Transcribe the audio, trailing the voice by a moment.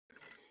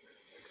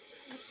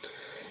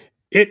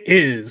It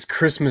is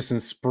Christmas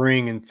and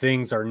spring, and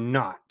things are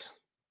not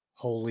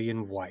holy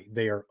and white.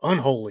 They are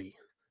unholy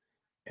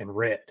and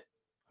red.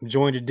 I'm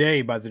joined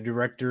today by the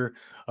director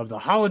of the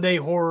holiday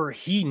horror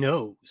He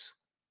Knows.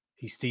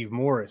 He's Steve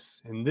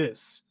Morris, and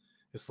this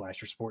is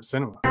Slasher Sports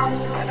Cinema.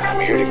 And I'm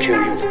here to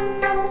kill you.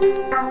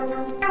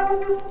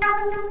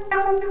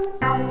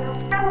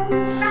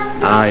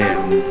 I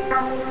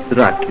am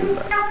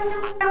Dracula.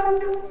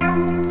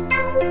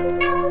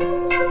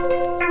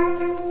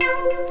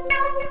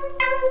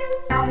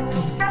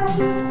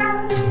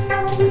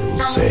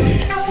 You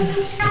say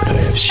that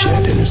I have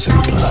shed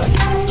innocent blood.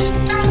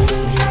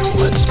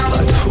 What's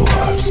blood for,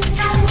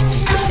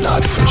 if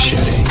not for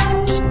shedding?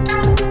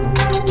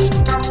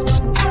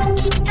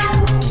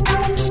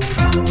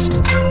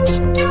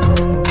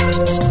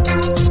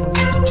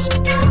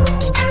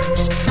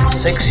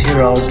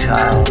 6-year-old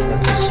child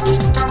with this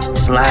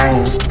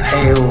blank,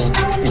 pale,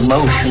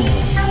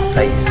 emotionless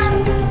face.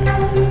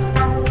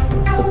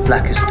 The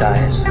blackest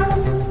eyes.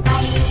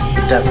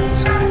 The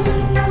devil's eyes.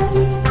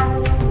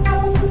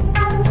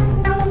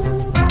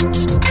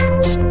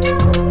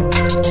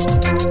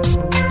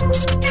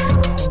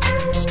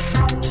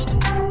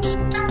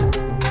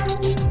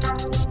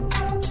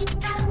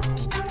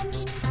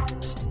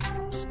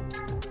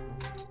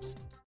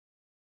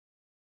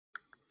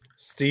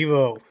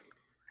 Steve-O,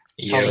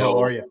 how the hell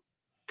are you?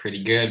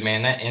 Pretty good,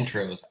 man. That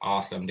intro is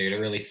awesome, dude. It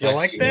really sucks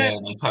like you that?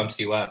 in and pumps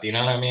you up. You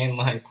know what I mean?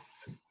 Like,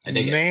 I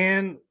dig it.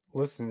 Man,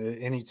 listen,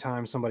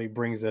 anytime somebody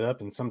brings it up,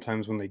 and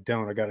sometimes when they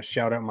don't, I got to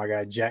shout out my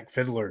guy Jack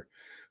Fiddler,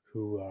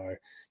 who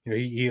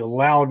he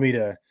allowed me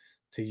to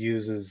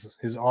use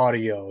his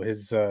audio,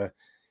 his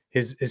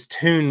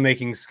tune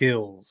making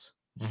skills,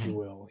 if you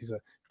will. He's a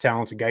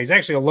talented guy. He's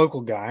actually a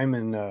local guy. I'm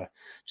in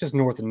just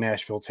north of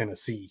Nashville,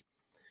 Tennessee.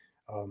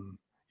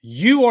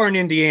 You are in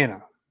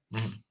Indiana,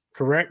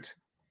 correct?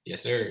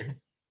 Yes, sir.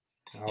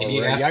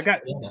 All right.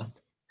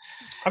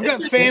 I've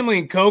got family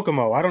in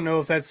Kokomo. I don't know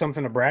if that's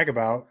something to brag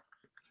about.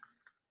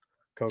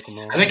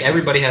 Kokomo. I think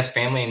everybody has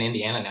family in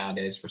Indiana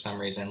nowadays for some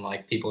reason.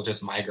 Like, people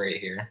just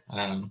migrate here.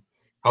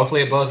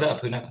 Hopefully it blows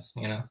up. Who knows?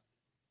 You know?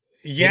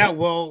 Yeah,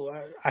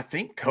 well, I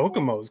think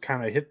Kokomo's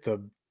kind of hit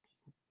the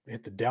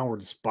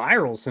downward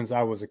spiral since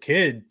I was a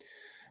kid.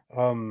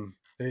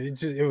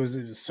 It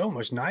was so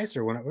much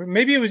nicer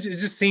it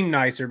just seemed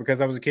nicer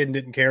because I was a kid and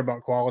didn't care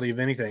about quality of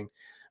anything.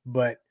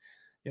 But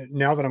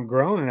now that I'm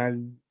grown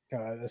and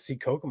I see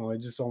Kokomo,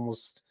 it just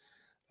almost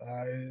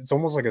it's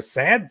almost like a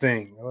sad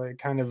thing. It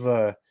kind of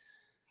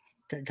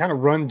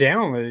run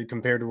down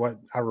compared to what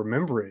I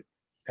remember it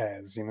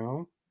as, you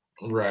know.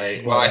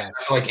 Right. Well, I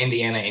feel like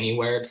Indiana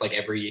anywhere, it's like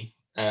every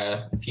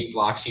few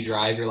blocks you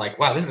drive, you're like,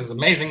 wow, this is an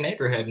amazing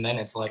neighborhood, and then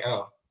it's like,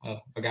 oh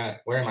God,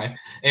 where am I?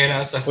 You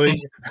know, so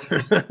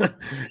it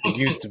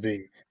used to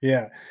be.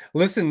 Yeah.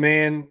 Listen,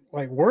 man,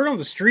 like, word on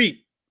the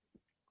street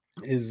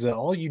is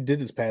all you did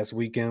this past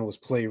weekend was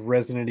play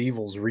Resident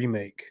Evil's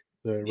remake,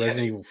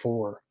 Resident Evil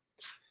 4.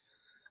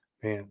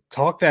 Man,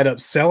 talk that up,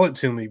 sell it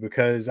to me,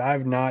 because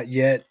I've not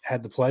yet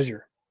had the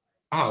pleasure.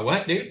 Oh,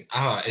 what, dude?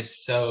 Oh,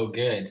 it's so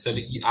good. So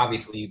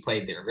obviously you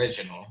played the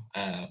original,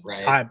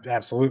 right?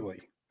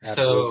 Absolutely.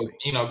 So,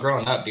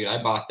 growing up, dude,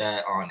 I bought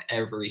that on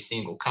every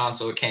single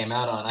console it came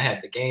out on. I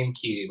had the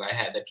GameCube, I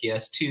had the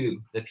PS2,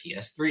 the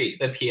PS3,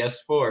 the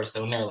PS4.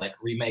 So when they're like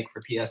remake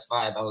for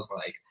PS5, I was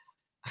like,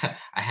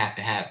 I have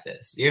to have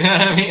this. You know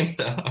what I mean?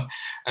 So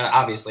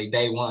obviously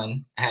day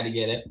one, I had to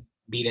get it,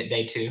 beat it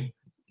day two.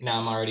 Now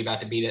I'm already about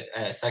to beat it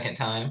a second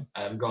time.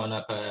 I'm going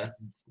up a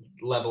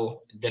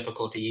level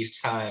difficulty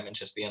each time and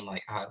just being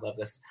like, I love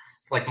this.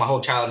 It's like my whole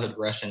childhood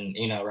rushing,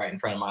 right in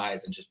front of my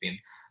eyes and just being,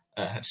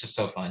 it's just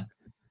so fun.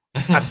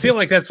 I feel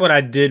like that's what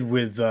I did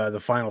with the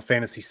Final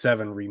Fantasy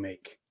VII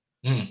remake.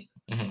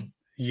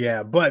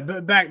 Yeah,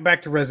 but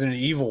back to Resident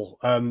Evil.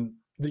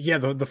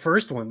 The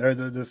first one, or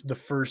the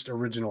first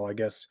original, I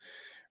guess,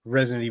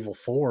 Resident Evil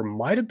 4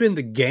 might have been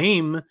the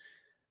game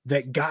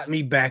that got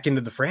me back into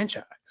the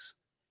franchise,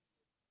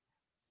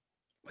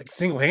 like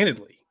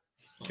single-handedly.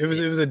 It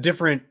was a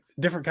different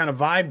kind of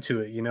vibe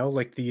to it,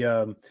 like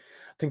I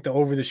think the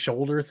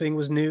over-the-shoulder thing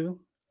was new.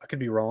 I could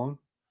be wrong.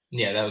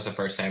 Yeah, that was the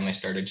first time they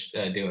started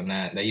doing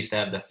that. They used to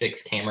have the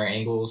fixed camera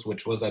angles,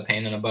 which was a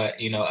pain in the butt,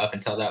 up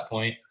until that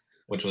point,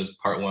 which was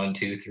part 1,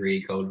 2,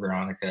 3, Code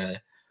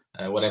Veronica,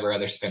 whatever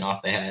other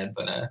spinoff they had.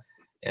 But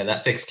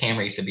that fixed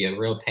camera used to be a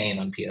real pain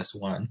on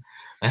PS1.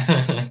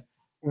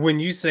 When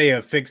you say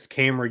a fixed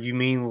camera, you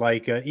mean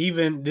like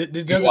even it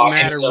doesn't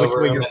matter which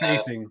way you're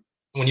facing.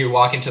 When you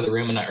walk into the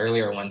room in the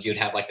earlier ones, you'd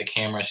have like the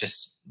cameras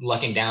just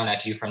looking down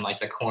at you from like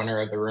the corner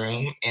of the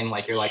room, and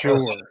like you're like, sure.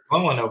 Oh, it's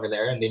glowing over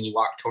there, and then you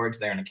walk towards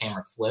there, and the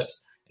camera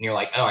flips, and you're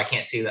like, oh, I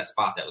can't see that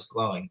spot that was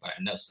glowing, but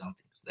I know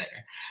something's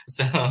there.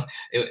 So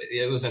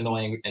it was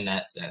annoying in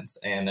that sense,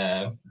 and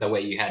the way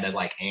you had to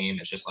like aim,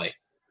 it's just like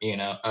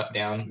up,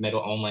 down,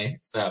 middle only.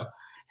 So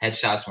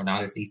headshots were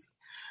not as easy.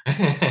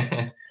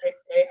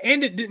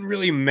 And it didn't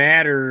really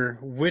matter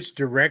which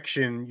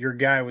direction your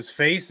guy was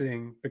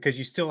facing because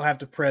you still have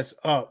to press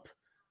up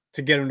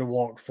to get him to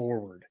walk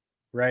forward.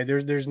 right?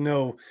 There's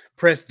no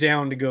press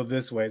down to go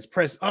this way. It's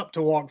press up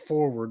to walk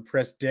forward,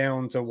 press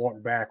down to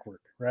walk backward,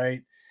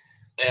 right?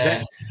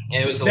 Yeah,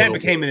 that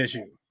became an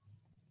issue.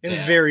 It was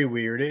Yeah. very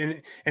weird.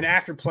 And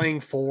after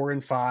playing 4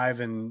 and 5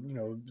 and, you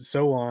know,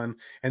 so on,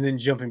 and then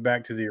jumping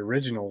back to the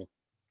original,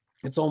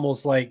 it's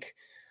almost like,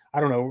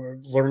 I don't know,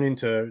 learning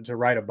to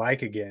ride a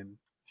bike again.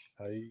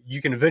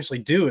 You can eventually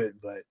do it,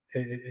 but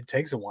it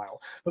takes a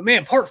while. But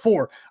man, part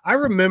 4, I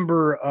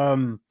remember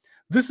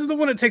this is the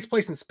one that takes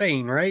place in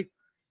Spain, right?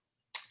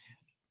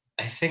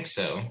 I think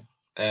so.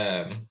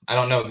 I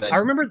don't know. I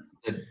remember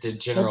the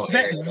general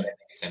area, but I think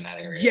it's in that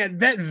area. Yeah,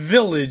 that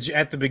village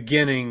at the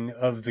beginning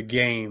of the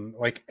game,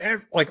 like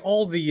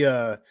all the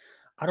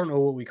I don't know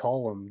what we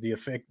call them, the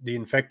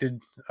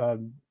infected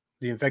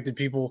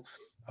people.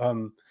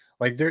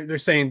 Like they're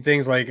saying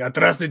things like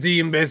 "atrás de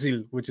ti,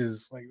 imbécil," which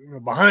is like, you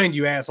know, behind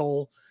you,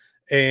 asshole.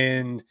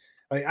 And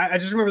like, I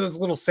just remember those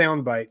little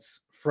sound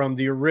bites from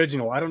the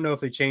original. I don't know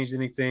if they changed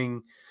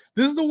anything.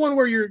 This is the one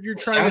where you're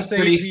trying to say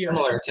pretty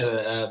similar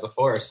to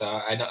before,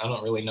 so I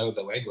don't really know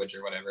the language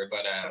or whatever,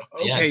 but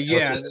okay,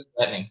 yeah.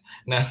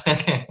 No.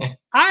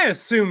 I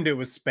assumed it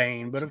was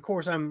Spain, but of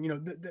course I'm, you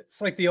know,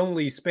 it's like the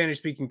only Spanish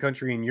speaking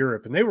country in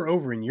Europe, and they were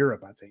over in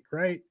Europe, I think,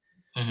 right?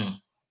 Mm-hmm.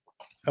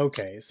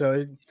 Okay,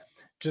 so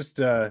just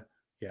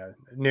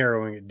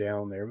narrowing it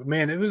down there. But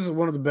man, it was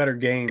one of the better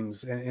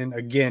games, and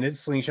again, it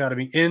slingshotted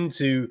me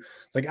into,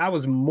 like, I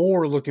was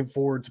more looking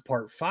forward to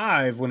part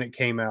 5 when it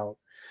came out.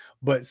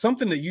 But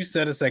something that you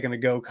said a second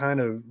ago kind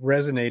of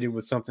resonated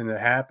with something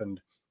that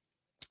happened.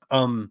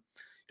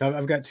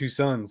 I've got 2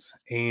 sons,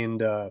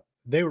 and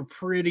they were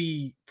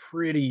pretty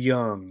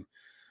young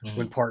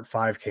when part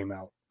 5 came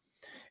out.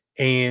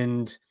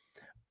 And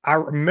I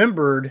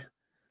remembered,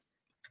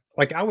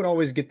 like, I would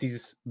always get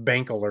these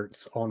bank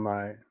alerts on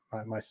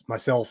my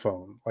cell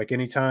phone. Like,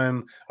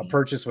 anytime a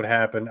purchase would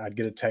happen, I'd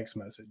get a text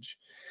message.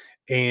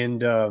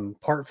 And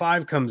part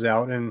 5 comes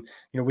out, and,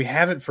 you know, we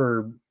have it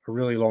for a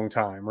really long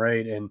time,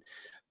 right? And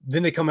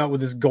then they come out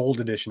with this gold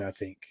edition, I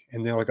think,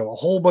 and then like a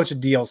whole bunch of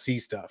DLC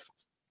stuff.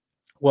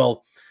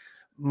 Well,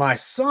 my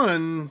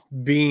son,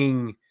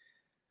 being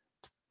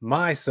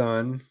my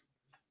son,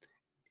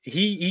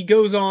 he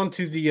goes on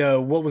to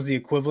the what was the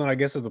equivalent, I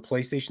guess, of the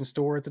PlayStation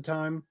Store at the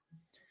time,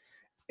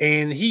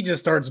 and he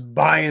just starts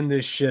buying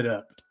this shit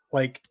up.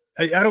 Like,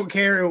 I don't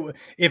care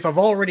if I've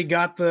already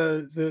got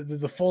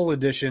the full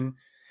edition,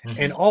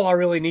 and all I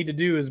really need to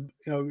do is,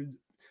 you know,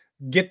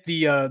 get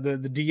the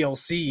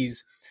DLCs.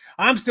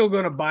 I'm still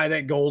going to buy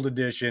that gold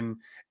edition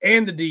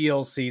and the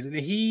DLCs. And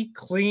he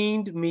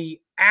cleaned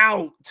me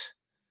out,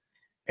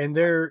 and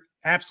there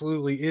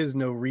absolutely is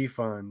no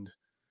refund.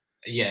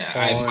 Yeah,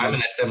 I'm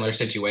in a similar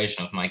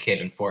situation with my kid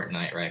in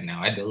Fortnite right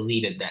now. I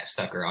deleted that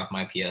sucker off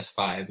my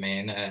PS5,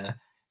 man.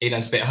 He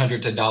done spent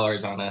hundreds of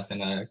dollars on us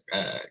in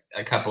a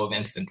couple of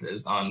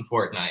instances on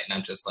Fortnite, and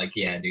I'm just like,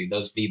 yeah, dude,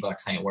 those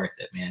V-Bucks ain't worth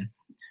it, man.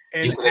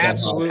 And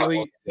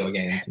absolutely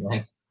games,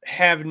 man.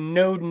 Have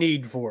no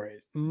need for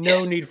it.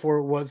 No need for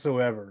it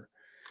whatsoever.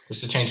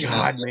 Just to change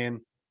God,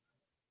 man.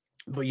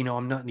 But, you know,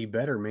 I'm not any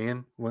better,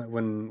 man.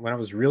 When I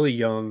was really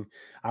young,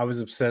 I was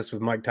obsessed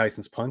with Mike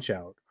Tyson's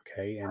Punch-Out.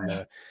 Okay,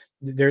 and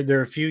there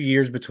are a few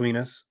years between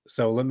us,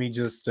 so let me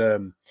just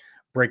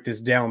break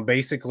this down.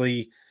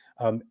 Basically,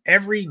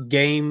 every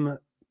game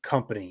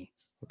company,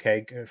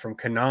 okay, from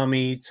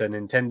Konami to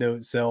Nintendo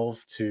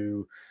itself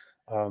to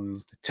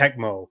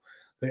Tecmo,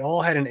 they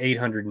all had an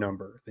 800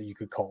 number that you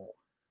could call.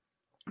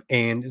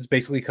 And it's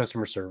basically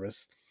customer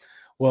service.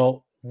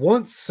 Well,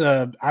 once,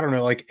 I don't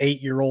know, like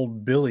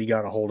 8-year-old Billy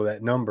got a hold of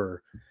that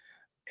number,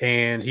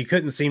 and he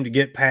couldn't seem to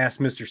get past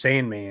Mr.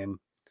 Sandman.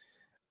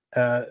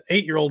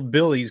 8-year-old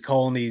Billy's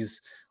calling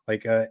these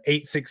like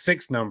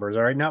 866 numbers,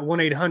 all right? Not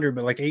 1-800,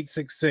 but like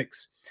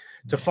 866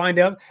 to find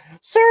out,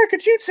 sir,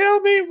 could you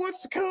tell me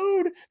what's the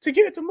code to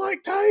get to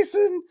Mike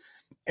Tyson?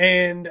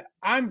 And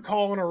I'm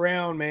calling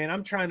around, man.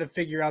 I'm trying to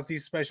figure out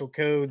these special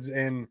codes.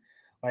 And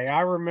like,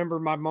 I remember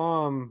my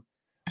mom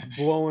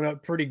blowing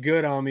up pretty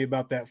good on me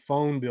about that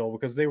phone bill,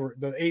 because the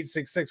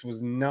 866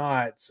 was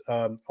not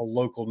a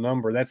local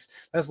number. That's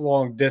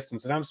long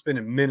distance, and I'm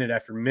spending minute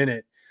after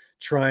minute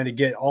trying to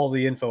get all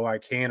the info I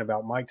can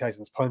about Mike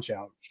Tyson's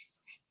Punch-Out.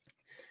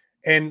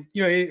 And,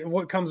 you know,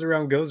 what comes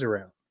around goes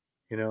around,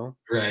 you know?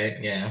 Right,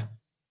 yeah.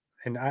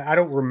 And I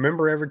don't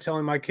remember ever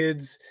telling my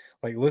kids,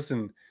 like,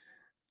 listen,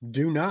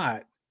 do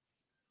not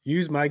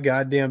use my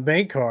goddamn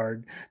bank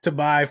card to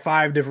buy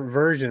 5 different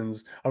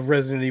versions of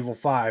Resident Evil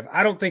 5.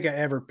 I don't think I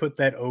ever put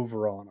that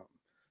over on them.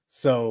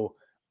 So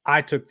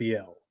I took the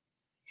L.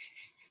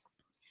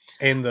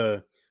 And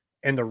the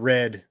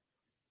red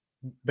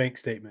bank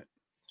statement.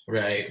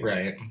 Right.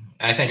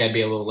 I think I'd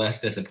be a little less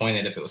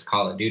disappointed if it was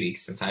Call of Duty,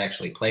 since I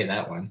actually played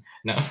that one.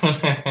 No.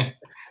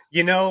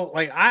 You know,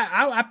 like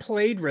I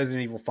played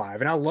Resident Evil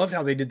 5, and I loved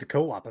how they did the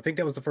co-op. I think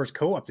that was the first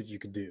co-op that you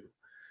could do.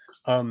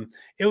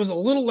 It was a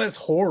little less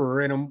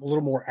horror and a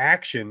little more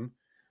action,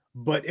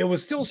 but it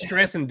was still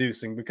stress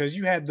inducing, because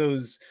you had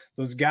those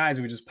guys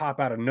who would just pop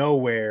out of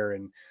nowhere,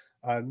 and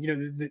you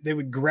know, they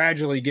would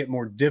gradually get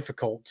more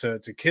difficult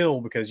to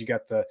kill, because you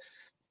got the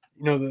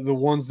the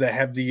ones that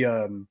have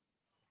the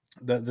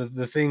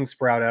thing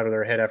sprout out of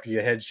their head after you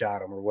headshot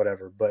them or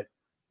whatever. But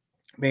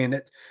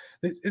man,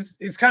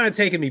 it's kind of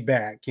taking me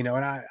back, and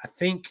I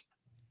think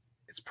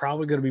it's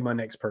probably going to be my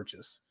next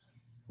purchase.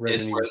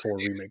 Resident Evil 4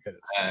 remake. That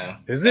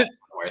is it?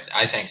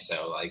 I think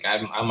so. Like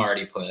I'm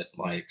already put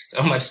like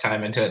so much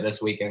time into it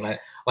this weekend.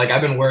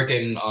 I've been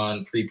working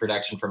on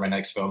pre-production for my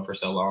next film for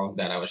so long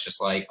that I was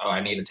just like, oh,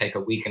 I need to take a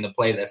weekend to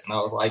play this, and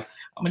I was like,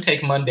 I'm gonna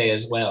take Monday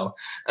as well.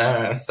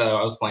 So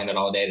I was playing it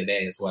all day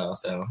today as well.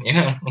 So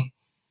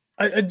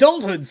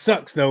adulthood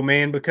sucks though,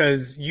 man,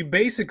 because you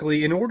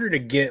basically, in order to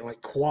get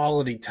like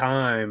quality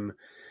time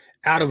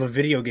out of a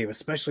video game,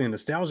 especially a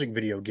nostalgic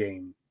video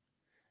game,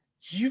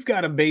 you've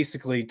got to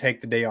basically take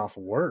the day off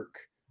of work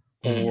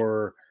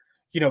or.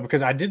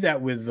 Because I did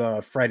that with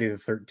Friday the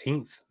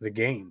 13th, the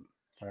game.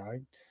 All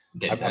right,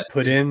 I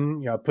put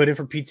in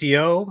for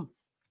PTO,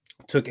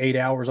 took 8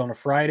 hours on a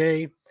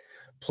Friday,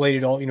 played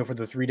it all, for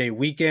the 3-day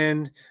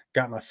weekend,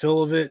 got my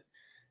fill of it,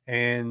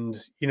 and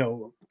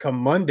come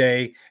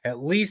Monday,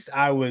 at least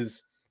I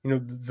was,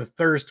 the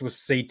thirst was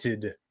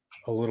sated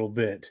a little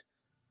bit,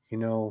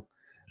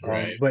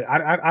 Right. But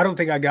I don't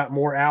think I got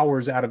more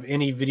hours out of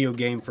any video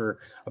game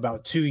for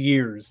about 2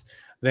 years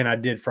than I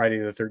did Friday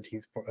the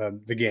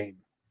 13th, the game.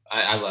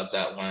 I love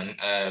that one.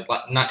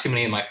 Not too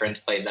many of my friends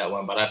played that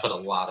one, but I put a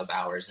lot of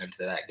hours into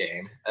that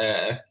game.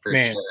 For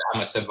man. Sure.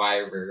 I'm a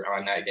survivor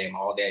on that game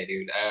all day,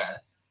 dude.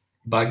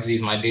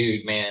 Bugsy's my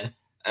dude, man.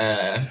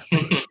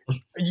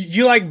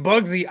 You like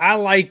Bugsy? I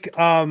like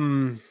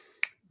the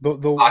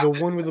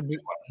one with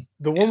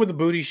one with the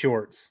booty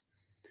shorts.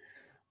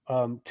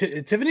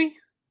 Tiffany?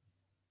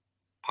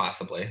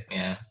 Possibly,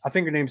 yeah. I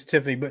think her name's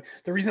Tiffany, but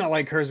the reason I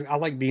like her is I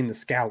like being the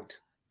scout.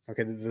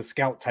 Okay, the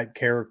scout type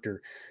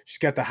character. She's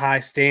got the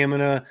high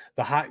stamina,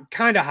 the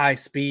high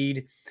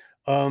speed,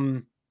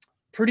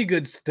 pretty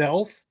good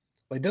stealth.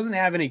 Like doesn't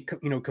have any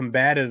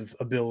combative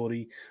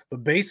ability,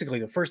 but basically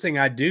the first thing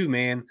I do,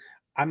 man,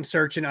 I'm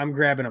searching, I'm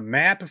grabbing a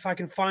map if I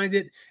can find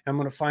it, and I'm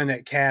going to find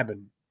that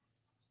cabin.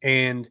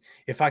 And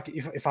if I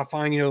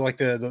find like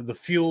the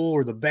fuel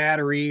or the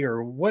battery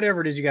or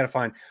whatever it is you got to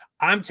find,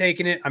 I'm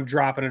taking it, I'm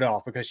dropping it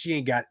off because she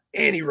ain't got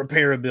any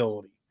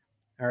repairability.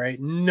 All right,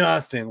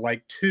 nothing,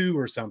 like 2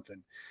 or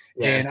something.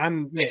 Yeah, and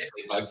I'm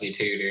basically Bugsy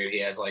too, dude.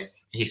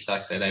 He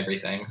sucks at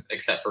everything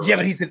except for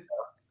but he's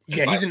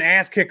an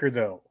ass kicker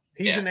though.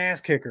 He's an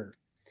ass kicker.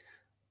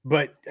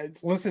 But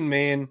listen,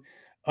 man,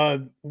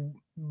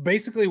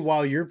 basically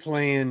while you're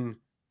playing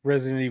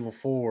Resident Evil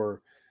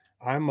 4,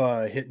 I'm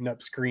hitting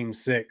up Scream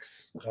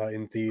 6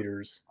 in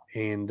theaters.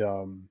 And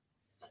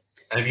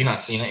have you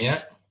not seen it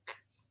yet?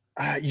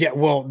 Yeah,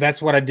 well, that's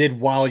what I did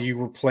while you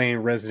were playing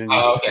Resident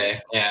Evil. Oh,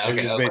 okay. Yeah,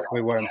 okay. That's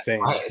basically what I'm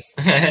saying. Twice.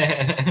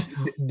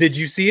 Did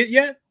you see it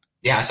yet?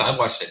 Yeah, so I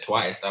watched it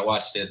twice. I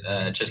watched it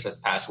just this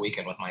past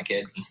weekend with my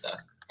kids and stuff.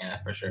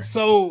 Yeah, for sure.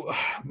 So,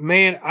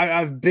 man,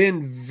 I've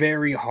been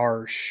very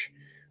harsh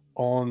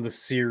on the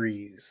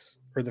series,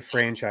 or the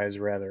franchise,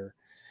 rather.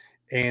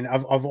 And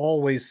I've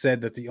always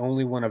said that the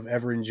only one I've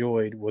ever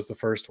enjoyed was the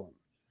first one.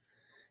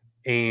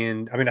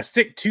 And, I mean, I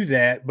stick to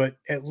that, but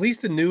at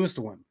least the newest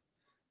one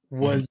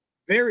was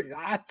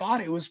I thought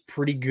it was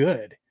pretty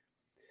good.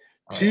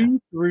 2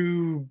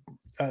 through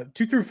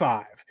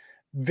 5,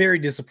 very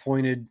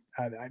disappointed.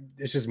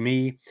 It's just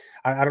me.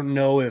 I don't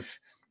know if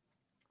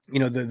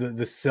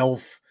the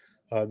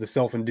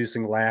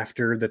self-inducing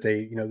laughter that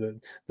they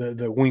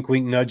the wink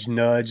wink nudge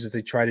nudge that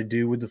they try to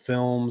do with the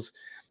films.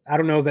 I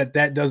don't know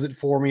that does it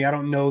for me. I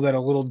don't know that a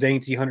little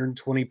dainty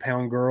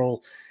 120-pound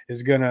girl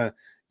is gonna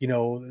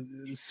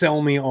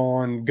sell me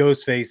on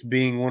Ghostface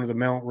being one of the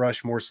Mount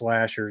Rushmore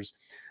slashers.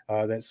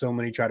 That so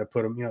many try to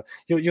put them,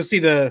 you'll see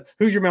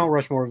who's your Mount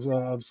Rushmore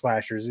of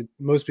slashers.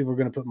 Most people are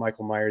going to put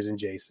Michael Myers and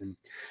Jason.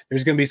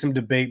 There's going to be some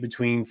debate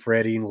between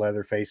Freddy and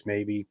Leatherface,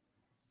 maybe.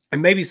 And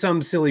maybe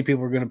some silly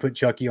people are going to put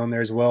Chucky on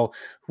there as well,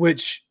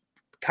 which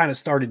kind of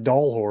started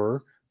doll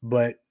horror,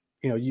 but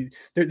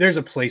there's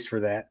a place for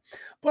that.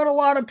 But a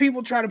lot of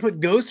people try to put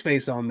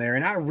Ghostface on there,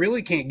 and I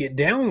really can't get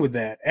down with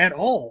that at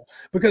all.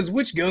 Because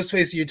which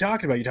Ghostface are you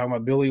talking about? You talking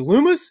about Billy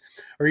Loomis?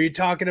 Or are you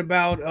talking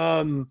about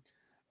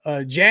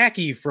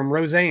Jackie from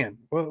Roseanne?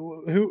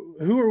 Well,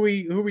 who are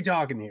we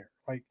talking here?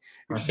 Like,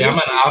 see, I'm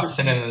on the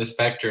opposite end of the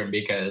spectrum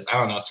because I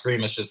don't know,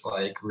 Scream is just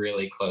like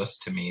really close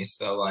to me.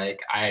 So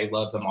like I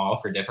love them all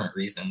for different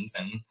reasons,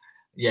 and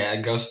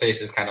yeah,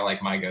 Ghostface is kind of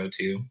like my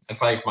go-to.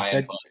 It's like my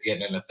influence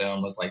getting into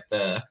film was like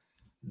the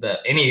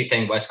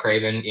anything Wes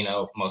Craven,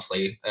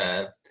 mostly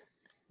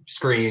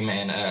Scream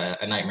and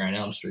A Nightmare on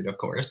Elm Street, of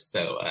course.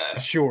 So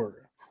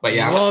sure, but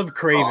yeah, I love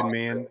Craven,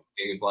 man,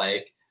 dude.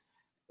 Like.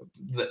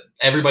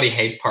 Everybody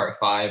hates part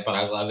 5, but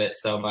I love it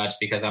so much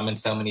because I'm in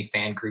so many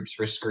fan groups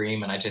for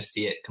Scream, and I just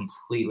see it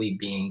completely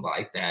being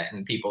like that.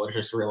 And people are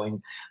just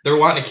they're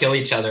wanting to kill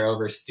each other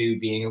over Stu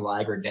being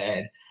alive or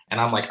dead. And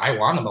I'm like, I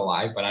want him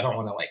alive, but I don't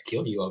want to like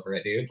kill you over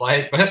it, dude.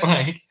 But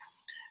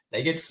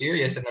they get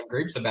serious in the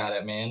groups about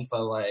it, man.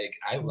 So like,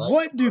 I love.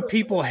 What do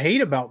people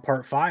hate about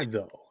part 5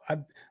 though?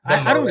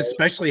 I don't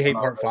especially hate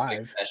part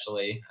 5.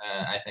 Especially,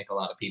 I think a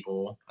lot of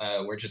people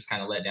were just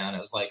kind of let down. It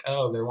was like,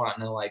 oh, they're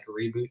wanting to like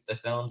reboot the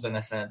films in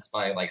a sense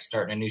by like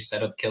starting a new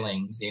set of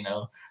killings, you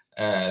know,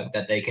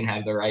 that they can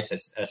have the rights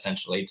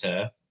essentially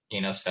to,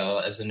 you know, sell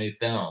as a new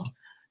film.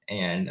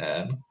 And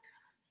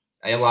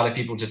a lot of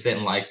people just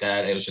didn't like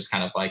that. It was just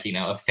kind of like, you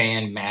know, a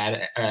fan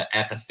mad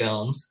at the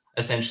films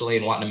essentially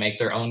and wanting to make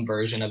their own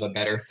version of a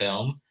better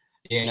film.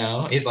 You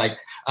know, he's like,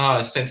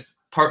 oh, since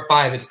part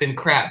 5, it's been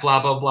crap,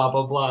 blah, blah, blah,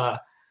 blah, blah.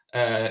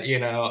 You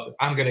know,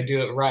 I'm going to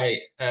do it right.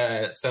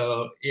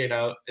 So, you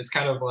know, it's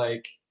kind of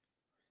like,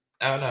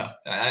 I don't know.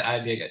 I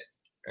dig it.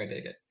 I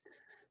dig it.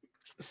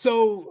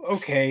 So,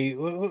 okay,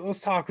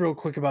 let's talk real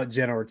quick about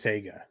Jenna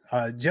Ortega.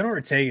 Jenna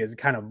Ortega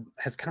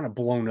has kind of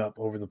blown up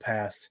over the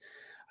past,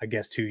 I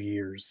guess, 2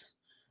 years.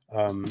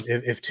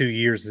 If 2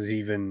 years is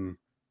even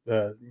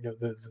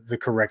the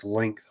correct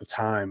length of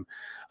time.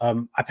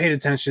 I paid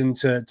attention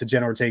to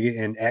Jenna Ortega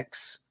in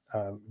X.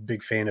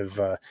 Big fan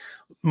of,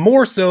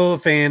 more so a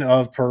fan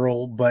of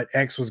Pearl, but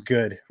X was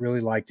good.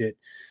 Really liked it.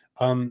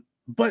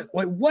 But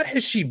like, what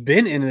has she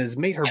been in that has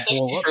made her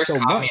blow up so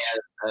much?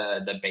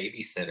 The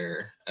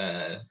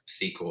Babysitter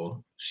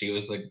sequel. She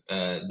was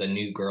the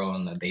new girl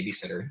in the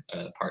Babysitter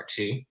part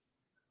 2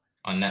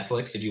 on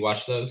Netflix. Did you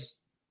watch those?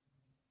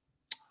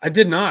 I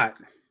did not.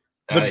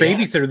 The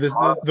Babysitter,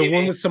 the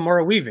one with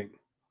Samara Weaving.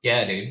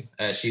 Yeah, dude.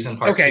 She's in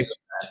part 2 of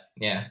that.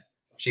 Yeah.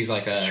 She's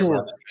like a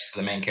to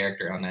the main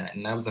character on that.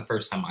 And that was the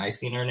first time I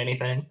seen her in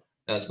anything.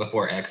 That was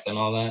before X and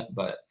all that.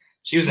 But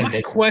she was in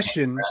my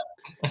question.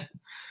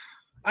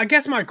 I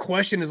guess my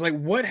question is like,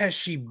 what has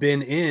she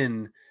been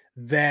in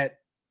that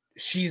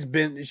she's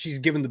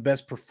given the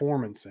best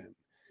performance in?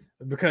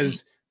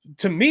 Because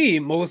to me,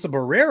 Melissa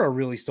Barrera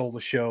really stole the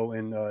show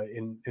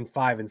in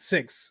 5 and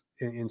 6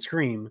 in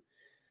Scream.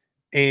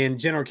 And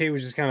Jenna Ortega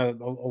was just kind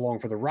of along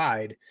for the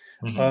ride.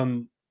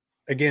 Mm-hmm.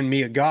 Again,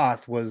 Mia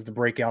Goth was the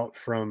breakout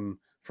from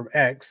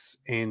X,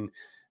 and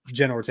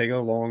Jenna Ortega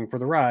along for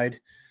the ride.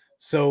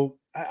 So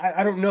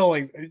I don't know.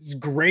 Like, it's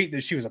great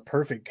that she was a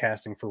perfect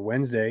casting for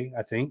Wednesday,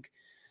 I think.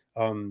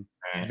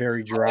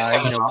 Very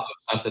dry. You know,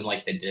 something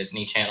like the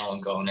Disney Channel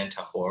and going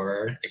into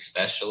horror,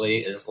 especially,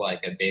 is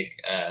like a big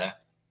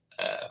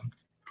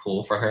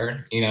pull for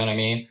her. You know what I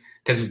mean?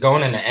 Because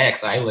going into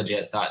X, I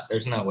legit thought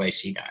there's no way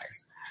she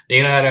dies.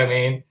 You know what I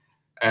mean?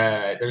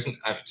 There's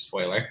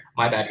spoiler.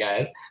 My bad,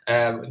 guys.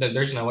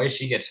 There's no way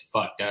she gets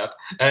fucked up.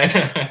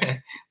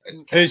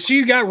 And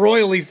she got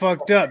royally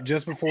fucked up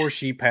just before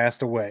she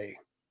passed away.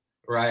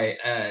 Right.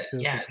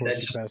 She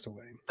passed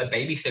away. The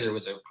Babysitter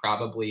was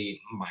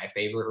probably my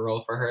favorite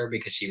role for her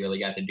because she really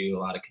got to do a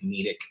lot of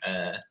comedic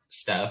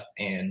stuff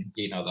and,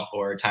 you know, the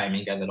horror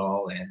timing of it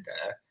all. And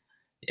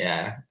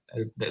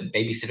the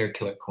Babysitter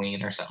Killer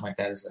Queen or something like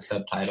that is a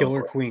subtitle.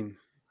 Killer Queen.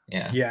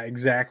 Yeah,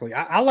 exactly.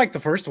 I like the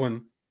first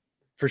one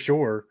for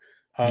sure.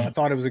 I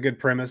thought it was a good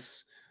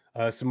premise.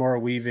 Samara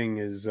Weaving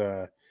is,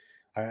 I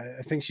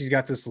think she's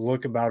got this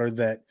look about her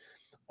that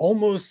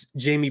almost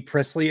Jamie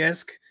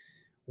Presley-esque,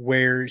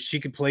 where she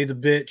could play the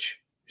bitch,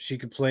 she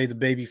could play the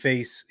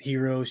babyface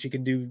hero, she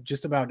could do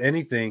just about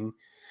anything,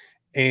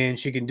 and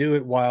she can do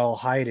it while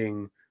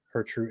hiding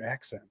her true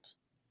accent.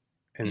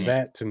 And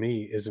that to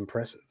me is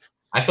impressive.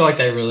 I feel like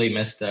they really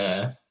missed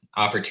the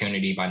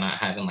opportunity by not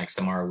having like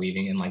Samara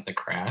Weaving in like the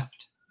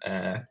Craft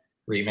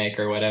remake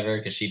or whatever,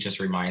 because she just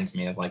reminds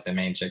me of like the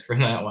main chick from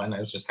that one. I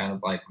was just kind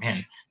of like,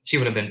 man, she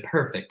would have been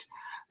perfect.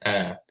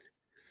 You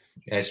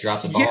guys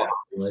dropped the ball.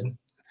 Yeah.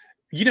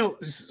 You know,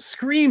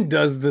 Scream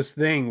does this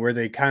thing where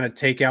they kind of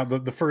take out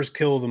the first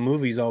kill of the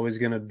movie is always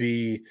going to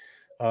be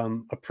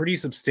a pretty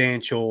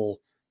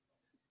substantial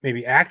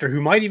maybe actor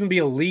who might even be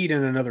a lead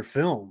in another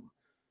film.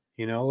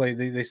 You know, like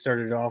they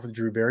started off with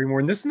Drew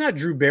Barrymore, and this is not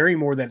Drew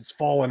Barrymore that's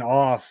fallen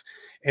off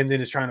and then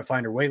is trying to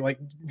find her way. Like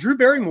Drew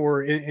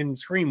Barrymore in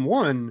Scream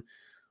 1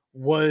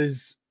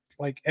 was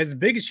like as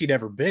big as she'd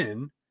ever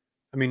been.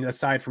 I mean,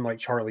 aside from like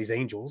Charlie's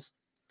Angels,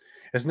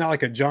 it's not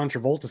like a John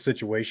Travolta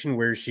situation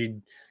where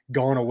she'd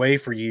gone away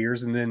for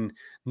years and then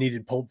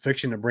needed Pulp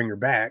Fiction to bring her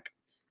back.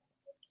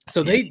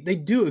 So they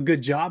do a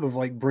good job of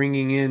like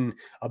bringing in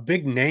a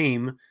big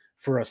name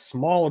for a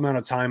small amount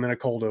of time in a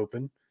cold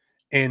open.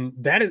 And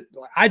that is,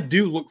 I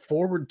do look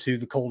forward to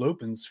the cold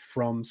opens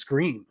from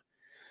Scream.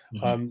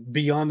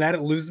 Beyond that,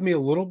 it loses me a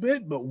little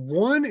bit, but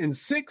 1 and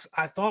 6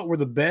 I thought were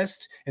the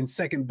best and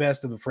second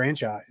best of the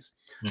franchise.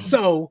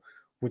 So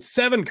with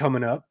 7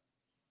 coming up,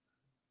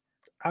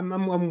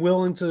 I'm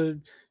willing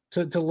to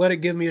let it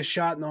give me a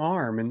shot in the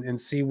arm and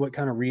see what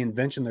kind of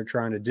reinvention they're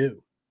trying to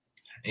do.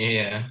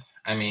 Yeah,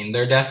 I mean,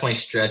 they're definitely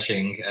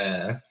stretching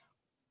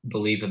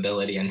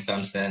believability in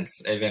some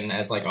sense. Even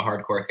as like a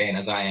hardcore fan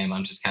as I am,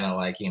 I'm just kind of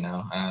like, you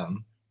know,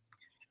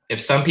 if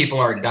some people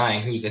aren't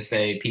dying, who's to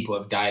say people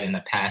have died in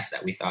the past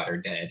that we thought are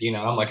dead? You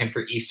know, I'm looking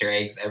for Easter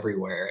eggs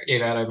everywhere. You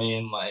know what I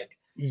mean? Like,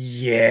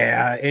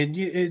 yeah, and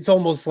it's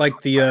almost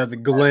like the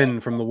Glenn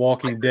from The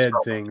Walking Dead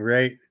thing,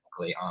 right?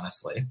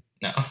 Honestly,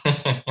 no.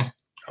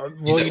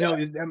 Well, you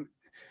know,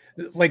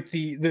 like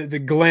the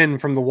Glenn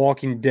from The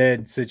Walking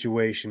Dead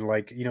situation,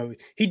 like, you know,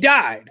 he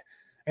died,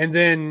 And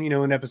then,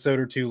 an episode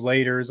or two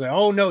later, it's like,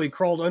 oh no, he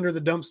crawled under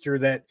the dumpster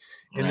that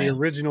in the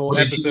original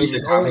episode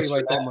was only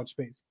like that much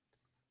space.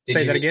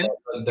 Say that again?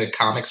 The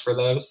comics for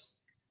those?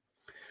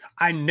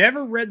 I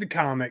never read the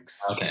comics.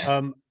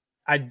 Okay.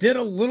 I did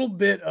a little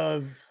bit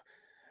of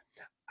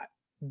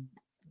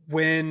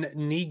when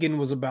Negan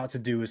was about to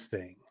do his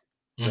thing,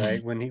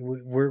 right? When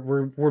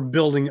we're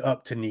building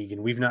up to Negan.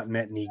 We've not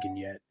met Negan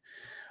yet.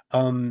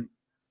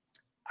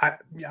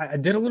 I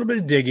did a little bit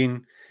of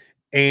digging,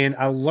 and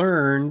I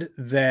learned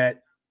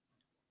that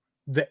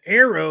the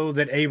arrow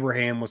that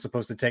Abraham was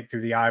supposed to take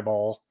through the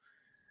eyeball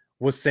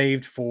was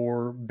saved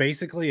for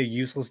basically a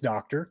useless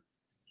doctor,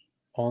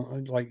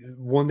 on like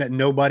one that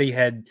nobody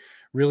had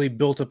really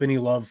built up any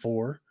love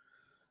for.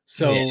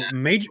 So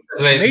major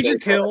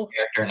kill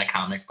character in a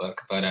comic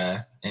book, but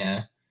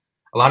yeah,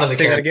 a lot of the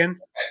say that again.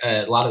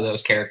 A lot of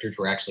those characters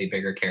were actually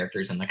bigger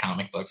characters in the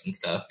comic books and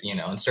stuff,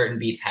 and certain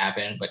beats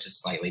happen, but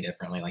just slightly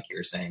differently, like you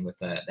were saying with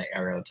the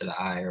arrow to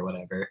the eye or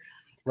whatever.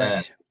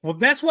 Right. Well,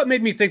 that's what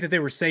made me think that they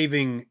were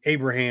saving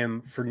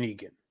Abraham for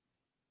Negan.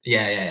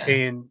 Yeah.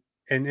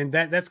 And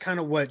that's kind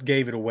of what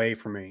gave it away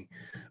for me.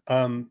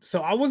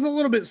 So I was a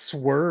little bit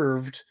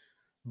swerved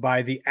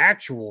by the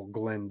actual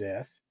Glenn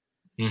death.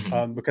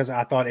 Because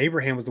I thought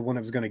Abraham was the one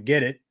that was going to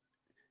get it.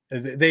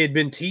 They had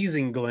been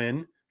teasing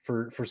Glenn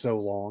for so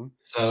long.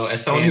 So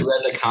as someone who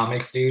read the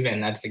comics, dude,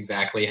 and that's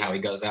exactly how he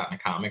goes out in a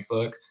comic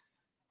book,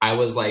 I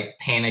was like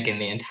panicking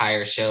the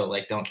entire show.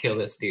 Like, don't kill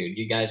this dude.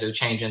 You guys are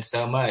changing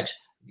so much.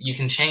 You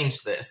can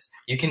change this.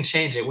 You can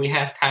change it. We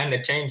have time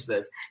to change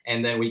this.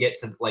 And then we get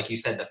to, like you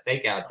said, the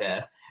fake out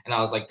death. And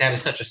I was like, that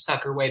is such a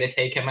sucker way to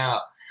take him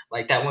out.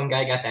 Like that one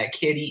guy got that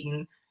kid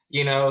eaten,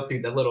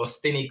 through the little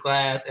spinny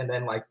glass. And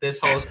then like this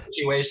whole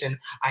situation,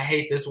 I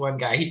hate this one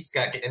guy. He's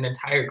got an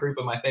entire group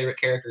of my favorite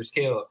characters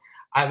killed.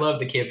 I love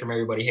the kid from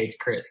Everybody Hates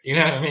Chris. You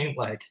know what I mean?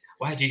 Like,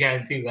 why'd you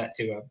guys do that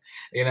to him?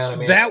 You know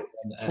what I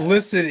mean?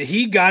 Listen,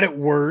 he got it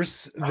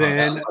worse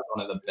than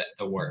one of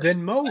the worst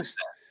than most.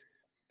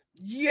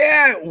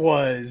 Yeah, it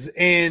was.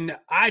 And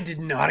I did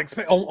not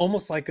expect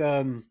almost like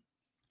a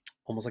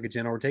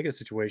Jenna Ortega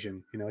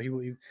situation.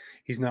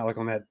 He's not like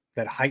on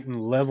that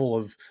heightened level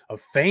of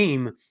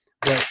fame.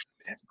 But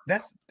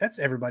that's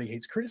Everybody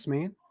Hates Chris,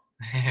 man.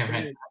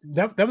 Right.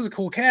 That was a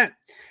cool cat.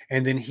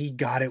 And then he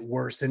got it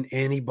worse than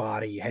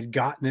anybody had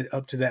gotten it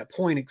up to that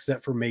point,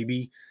 except for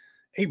maybe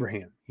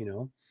Abraham,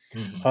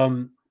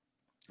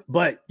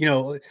 But,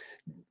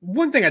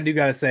 one thing I do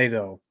got to say,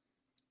 though,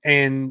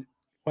 and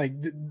like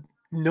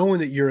knowing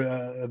that you're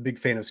a big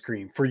fan of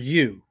Scream, for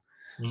you,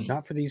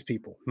 not for these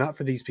people,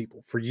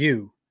 for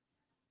you,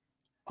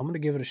 I'm going to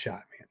give it a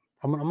shot, man.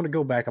 I'm going to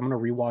go back. I'm going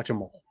to rewatch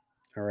them all.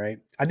 All right.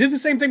 I did the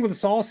same thing with the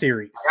Saw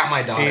series. I got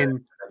my daughter,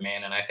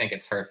 and I think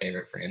it's her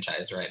favorite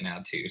franchise right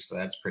now, too. So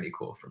that's pretty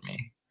cool for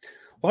me.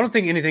 Well, I don't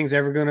think anything's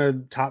ever going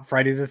to top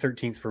Friday the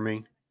 13th for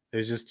me.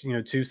 It's just,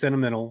 too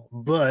sentimental.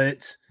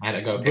 But I had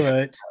to go pick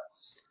up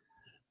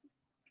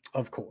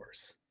of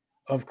course,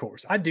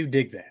 I do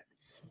dig that.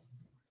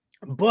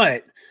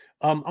 But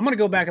I'm going to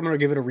go back. I'm going to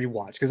give it a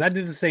rewatch because I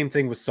did the same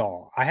thing with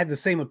Saw. I had the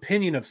same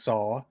opinion of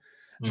Saw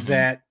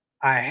that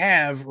I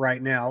have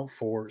right now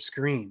for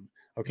Scream.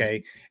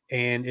 Okay.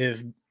 And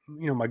if,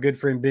 my good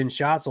friend Ben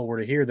Schatzel were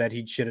to hear that,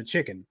 he'd shit a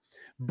chicken.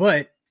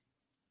 But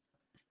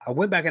I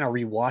went back and I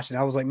rewatched it.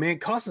 I was like, man,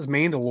 Costas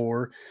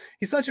Mandylor,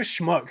 he's such a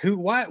schmuck.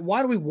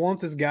 Why do we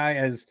want this guy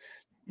as,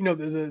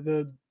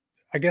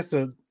 I guess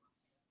the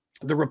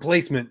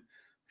replacement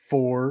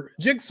for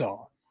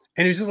Jigsaw?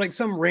 And he's just like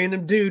some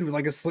random dude with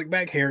like a slick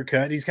back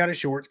haircut. He's kind of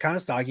short, kind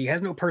of stocky,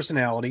 has no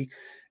personality.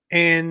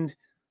 And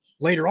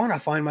later on, I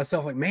find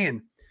myself like,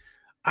 man,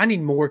 I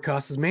need more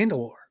Costas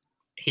Mandylor.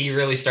 He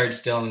really started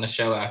stealing the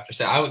show after.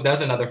 So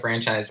that's another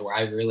franchise where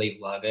I really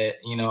love it.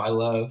 I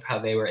love how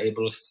they were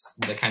able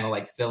to kind of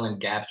like fill in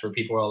gaps where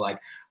people are like,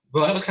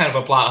 well, that was kind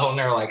of a plot hole. And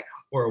they're like,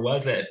 or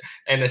was it?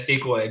 And the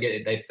sequel,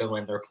 they fill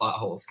in their plot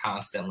holes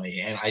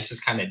constantly. And I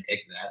just kind of dig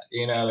that,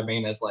 you know what I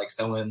mean? As like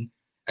someone,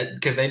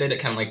 because they did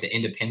it kind of like the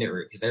independent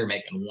route because they were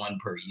making one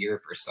per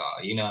year for Saw,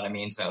 you know what I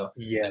mean? So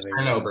yeah, the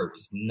turnover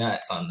was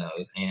nuts on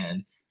those.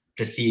 And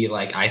to see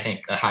like, I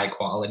think the high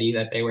quality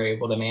that they were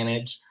able to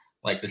manage,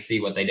 like to see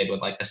what they did with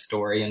like the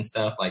story and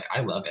stuff. Like, I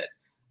love it.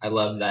 I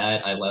love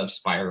that. I love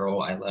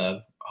Spiral. I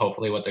love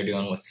hopefully what they're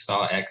doing with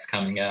Saw X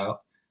coming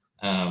out.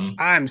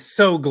 I'm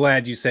so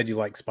glad you said you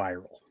like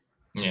Spiral.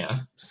 Yeah.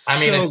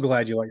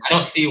 Glad you like Spiral. I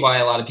don't see why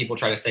a lot of people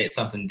try to say it's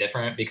something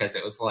different because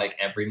it was like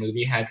every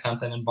movie had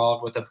something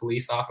involved with the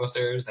police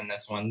officers. And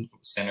this one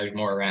centered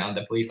more around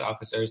the police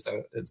officers.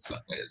 So it's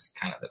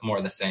kind of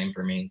more the same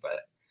for me, but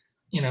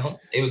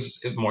it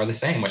was more the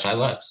same, which I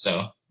love.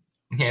 So,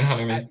 you know what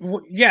I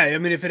mean? Yeah, I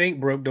mean, if it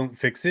ain't broke, don't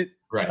fix it.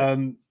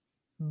 Right.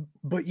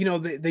 But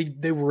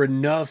they were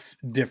enough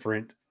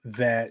different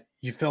that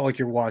you felt like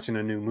you're watching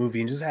a new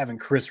movie, and just having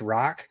Chris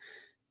Rock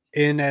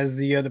in as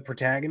the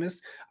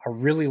protagonist, I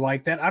really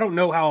like that. I don't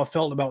know how I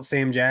felt about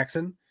Sam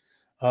Jackson.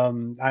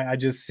 I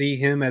just see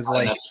him as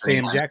like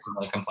Sam Jackson.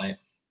 Not a complaint.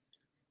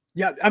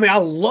 Yeah, I mean, I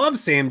love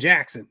Sam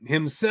Jackson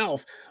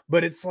himself,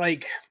 but it's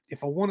like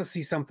if I want to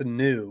see something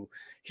new,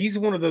 he's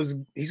one of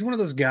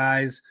those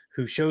guys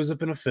who shows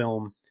up in a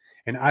film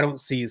and I don't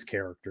see his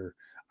character.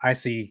 I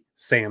see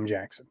Sam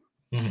Jackson.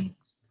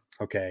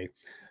 Mm-hmm. Okay.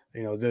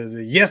 You know,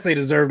 the yes, they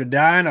deserve to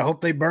die, and I hope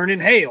they burn in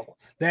hell.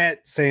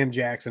 That Sam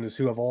Jackson is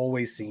who I've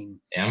always seen.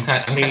 Yeah, I'm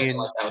kind of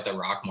like that with The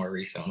Rock more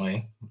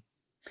recently.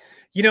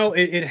 You know,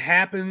 it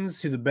happens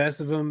to the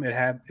best of them.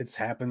 It's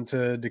happened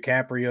to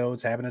DiCaprio.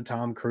 It's happened to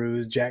Tom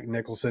Cruise, Jack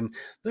Nicholson.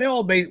 They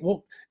all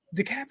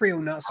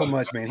DiCaprio not so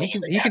much, man.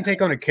 He can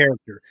take on a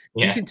character.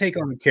 Yeah. He can take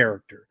on a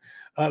character.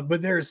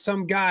 But there's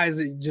some guys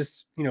that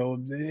just, you know,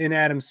 in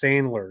Adam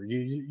Sandler,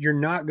 you're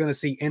not going to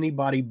see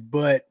anybody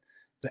but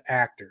the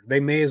actor. They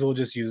may as well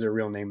just use their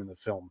real name in the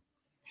film.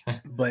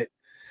 But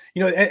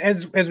you know,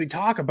 as we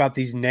talk about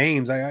these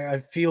names, I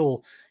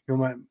feel, you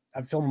know,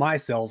 I feel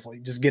myself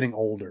like just getting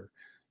older,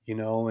 you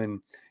know,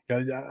 and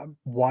you know,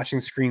 watching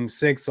Scream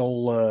 6,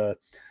 old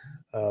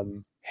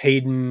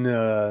Hayden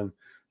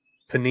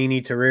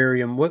Panini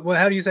Terrarium. What?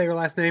 How do you say your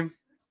last name?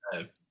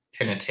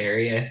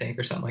 Panettiere, I think,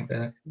 or something like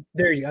that.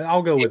 There you go.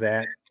 I'll go with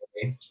that.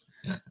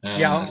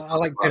 Yeah, I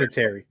like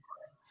Panettiere.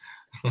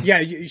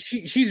 Yeah,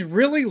 she's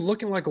really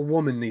looking like a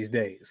woman these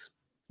days.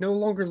 No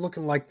longer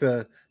looking like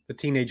the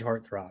teenage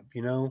heartthrob,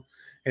 you know?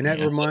 And that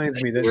reminds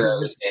me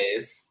that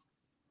days.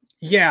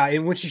 Yeah,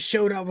 and when she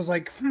showed up, I was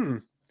like,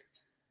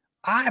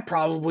 I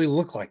probably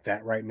look like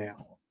that right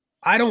now.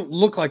 I don't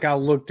look like I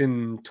looked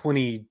in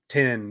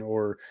 2010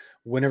 or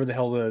whenever the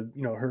hell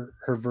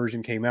her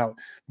version came out.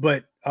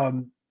 But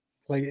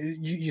like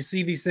you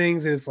see these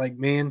things and it's like,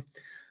 man,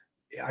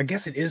 I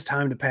guess it is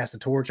time to pass the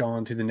torch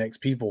on to the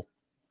next people.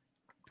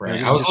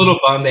 Right. I was a little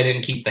bummed they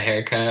didn't keep the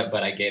haircut,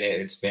 but I get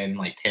it. It's been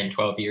like 10,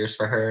 12 years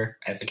for her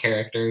as a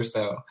character.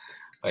 So,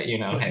 but you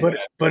know,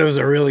 but it was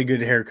a really good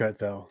haircut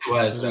though. It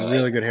was a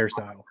really good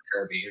hairstyle.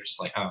 Kirby, you're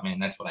just like, oh man,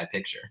 that's what I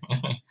picture.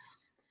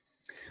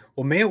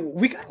 Well, man,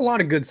 we got a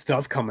lot of good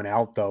stuff coming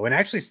out though, and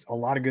actually a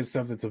lot of good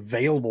stuff that's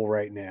available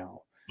right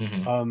now.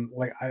 Mm-hmm.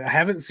 Like I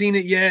haven't seen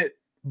it yet,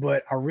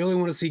 but I really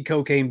want to see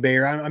Cocaine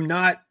Bear. I'm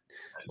not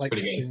like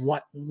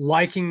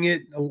likening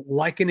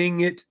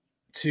it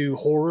to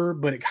horror,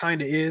 but it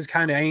kind of is,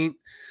 kind of ain't.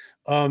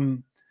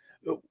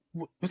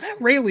 Was that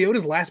Ray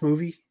Liotta's last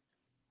movie?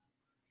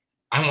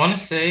 I want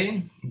to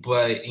say,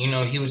 but you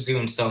know, he was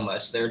doing so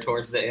much there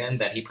towards the end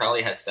that he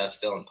probably has stuff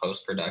still in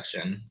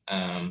post-production.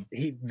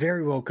 He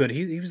very well could.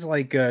 He was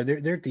like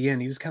there at the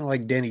end. He was kind of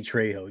like Danny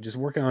Trejo, just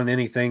working on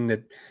anything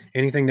that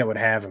would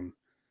have him.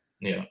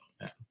 Yeah.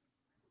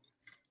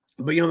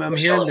 But you know, I'm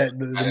hearing that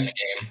the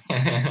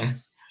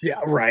game. Yeah,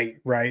 right.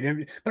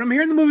 But I'm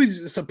hearing the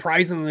movie's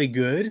surprisingly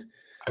good.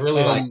 I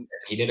really liked it.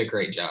 He did a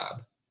great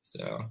job.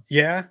 So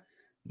yeah.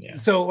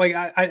 So like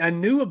I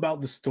knew about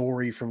the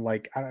story from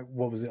like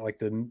what was it, like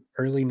the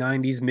early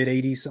 90s, mid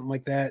 80s, something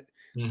like that,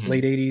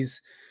 late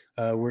 80s,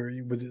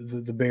 where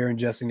with the bear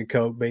ingesting the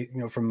coke, you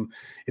know, from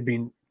it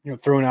being, you know,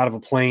 thrown out of a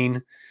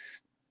plane.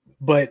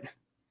 But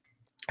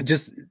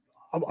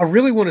I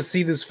really want to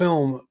see this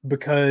film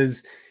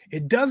because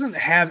it doesn't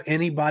have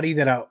anybody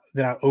that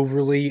I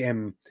overly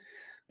am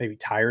maybe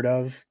tired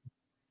of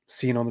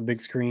seeing on the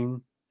big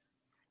screen.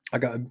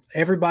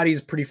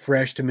 Everybody's pretty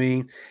fresh to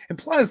me, and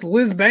plus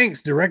Liz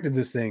Banks directed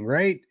this thing,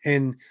 right?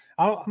 And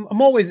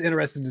I'm always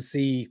interested to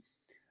see,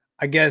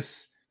 I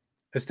guess,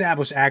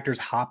 established actors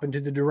hop into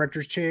the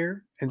director's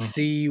chair and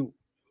see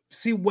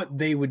what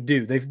they would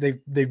do. They've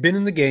been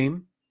in the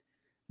game.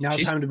 Now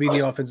it's time to be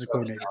the offensive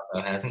coordinator,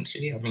 hasn't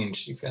she? I mean,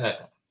 she's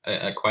got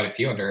quite a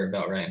few under her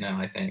belt right now.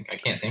 I think I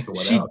can't think of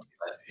what else.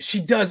 She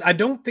does. I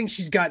don't think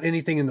she's got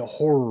anything in the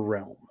horror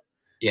realm.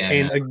 Yeah,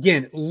 and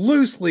again,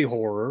 loosely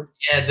horror.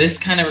 Yeah, this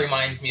kind of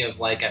reminds me of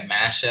like a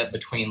mashup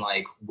between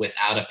like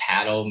Without a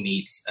Paddle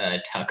meets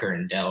Tucker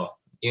and Dale.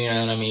 You know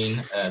what I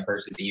mean?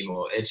 Versus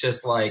Evil. It's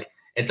just like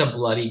it's a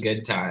bloody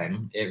good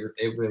time.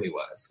 It really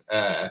was.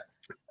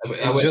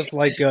 Just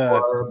like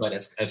horror, but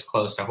as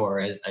close to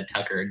horror as a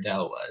Tucker and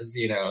Dale was.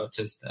 You know,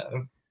 just.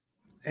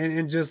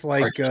 And just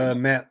like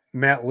Matt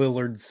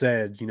Lillard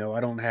said, you know,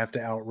 I don't have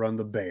to outrun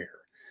the bear.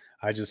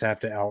 I just have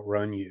to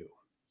outrun you,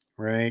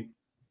 right?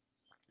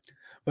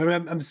 But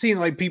I'm seeing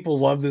like people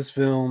love this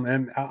film,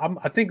 and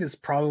I think it's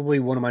probably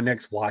one of my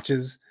next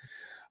watches.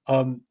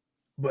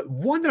 But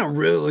one that I'm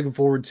really looking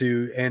forward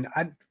to, and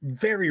I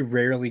very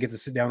rarely get to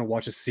sit down and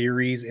watch a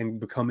series and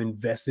become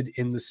invested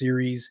in the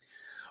series,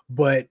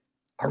 but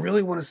I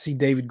really want to see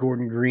David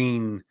Gordon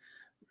Green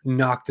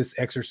knock this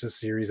Exorcist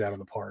series out of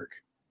the park.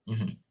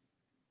 Mm-hmm.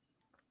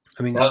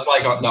 I mean, that was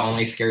like the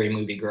only scary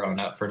movie growing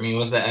up for me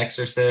was The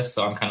Exorcist,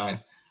 so I'm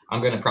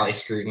going to probably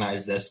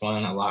scrutinize this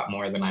one a lot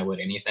more than I would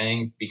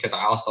anything because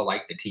I also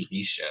like the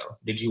TV show.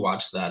 Did you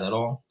watch that at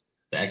all?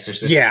 The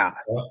Exorcist? Yeah.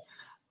 Show?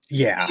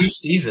 Yeah. 2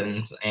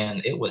 seasons,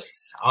 and it was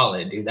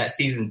solid, dude. That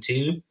season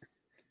 2,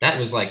 that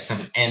was like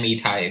some Emmy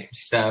type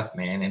stuff,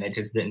 man, and it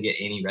just didn't get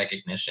any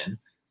recognition.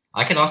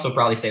 I can also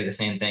probably say the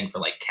same thing for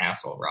like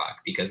Castle Rock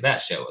because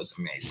that show was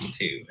amazing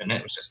too, and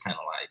it was just kind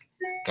of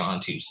like gone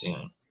too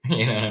soon.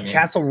 You know what I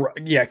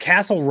mean?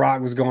 Castle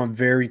Rock was gone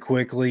very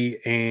quickly,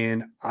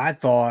 and I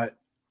thought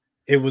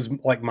it was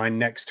like my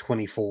next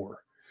 24.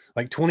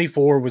 Like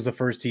 24 was the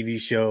first TV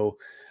show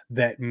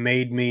that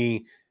made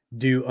me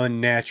do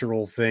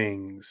unnatural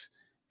things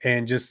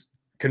and just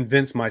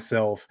convince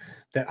myself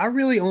that I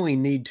really only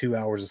need 2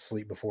 hours of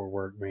sleep before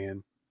work,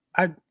 man.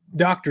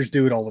 Doctors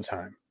do it all the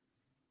time.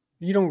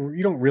 You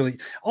don't really,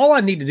 all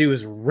I need to do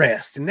is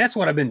rest. And that's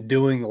what I've been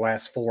doing the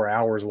last 4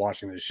 hours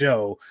watching the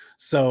show.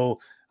 So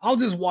I'll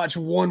just watch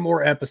one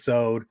more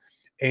episode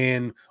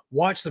and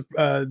watch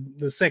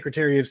the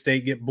Secretary of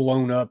State get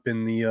blown up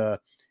in the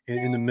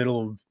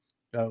middle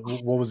of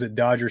what was it,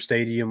 Dodger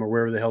Stadium or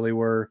wherever the hell they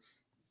were.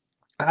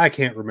 I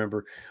can't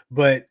remember.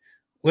 But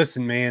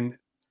listen, man,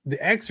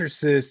 The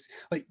Exorcist,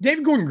 like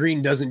David Gordon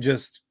Green doesn't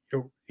just,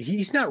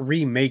 he's not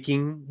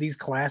remaking these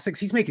classics.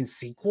 He's making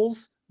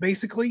sequels,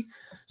 basically.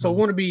 So I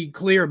want to be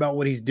clear about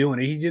what he's doing.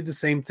 He did the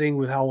same thing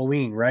with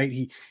Halloween,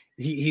 right?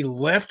 He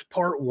left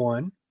part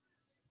 1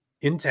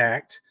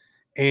 intact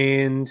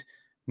and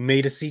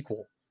made a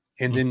sequel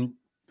and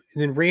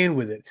then ran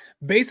with it.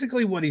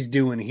 Basically what he's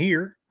doing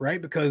here,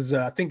 right? Because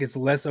I think it's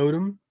Les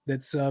Odom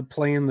that's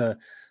playing the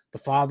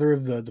father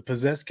of the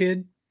possessed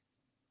kid,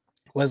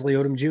 Leslie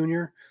Odom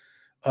Jr.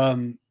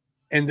 And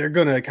they're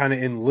going to kind of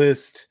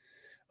enlist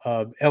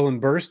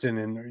Ellen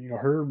Burstyn and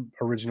her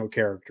original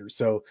character.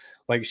 So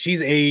like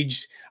she's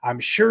aged. I'm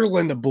sure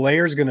Linda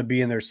Blair is going to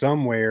be in there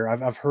somewhere.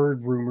 I've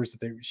heard rumors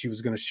that she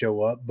was going to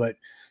show up, but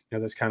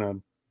that's kind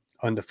of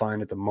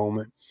undefined at the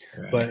moment.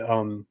 Right.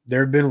 But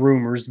there have been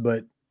rumors,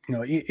 but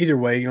either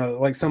way,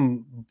 like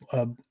some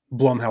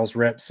Blumhouse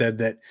rep said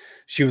that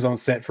she was on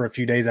set for a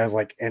few days as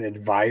like an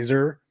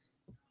advisor,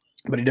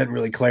 but he doesn't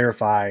really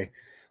clarify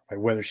like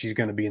whether she's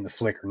going to be in the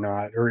flick or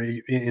not, or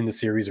in the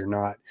series or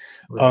not.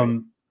 Right.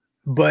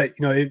 But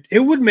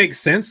it would make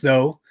sense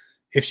though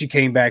if she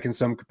came back in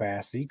some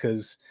capacity,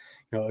 because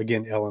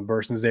again, Ellen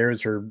Burstyn's there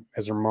as her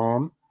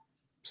mom.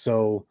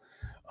 So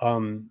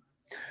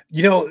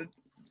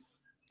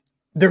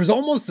there was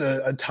almost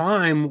a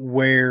time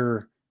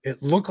where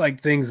it looked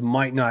like things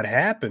might not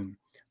happen.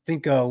 I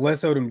think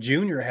Les Odom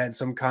Jr. had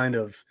some kind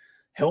of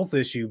health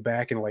issue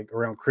back in like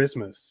around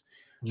Christmas.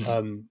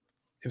 Mm-hmm.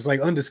 It was like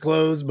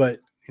undisclosed, but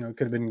it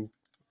could have been,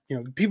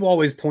 people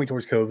always point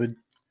towards COVID,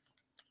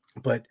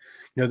 but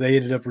they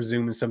ended up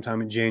resuming sometime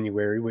in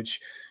January,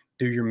 which,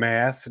 do your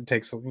math, it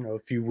takes a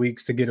few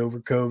weeks to get over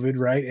COVID,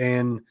 right?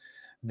 And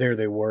there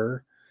they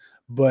were.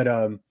 But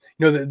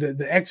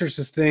the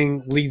Exorcist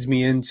thing leads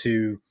me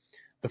into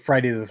the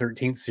Friday the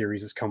 13th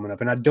series is coming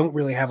up, and I don't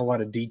really have a lot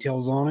of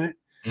details on it.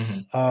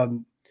 Mm-hmm.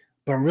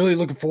 But I'm really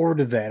looking forward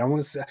to that.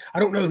 I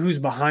don't know who's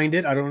behind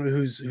it. I don't know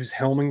who's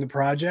helming the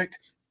project,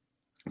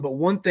 but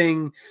one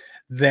thing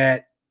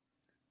that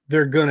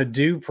they're going to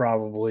do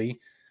probably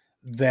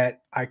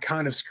that I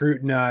kind of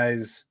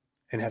scrutinize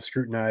and have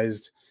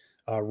scrutinized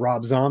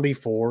Rob Zombie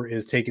for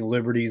is taking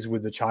liberties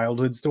with the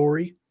childhood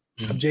story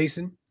of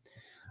Jason.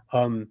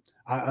 I'm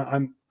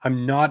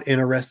not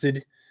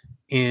interested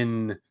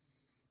in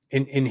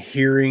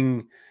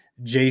hearing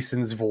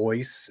Jason's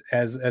voice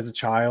as a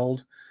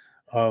child.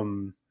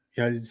 I'm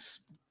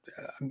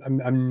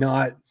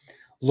not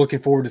looking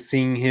forward to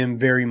seeing him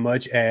very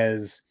much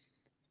as,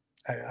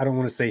 I don't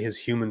want to say his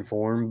human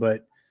form,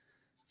 but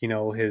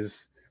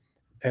his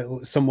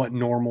somewhat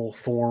normal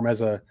form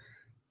as a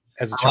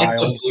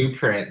child. Like the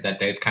blueprint that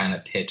they've kind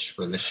of pitched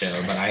for the show,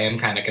 but I am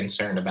kind of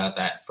concerned about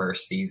that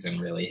first season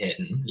really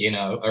hitting,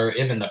 or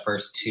even the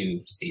first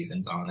 2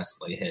 seasons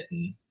honestly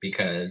hitting,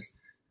 because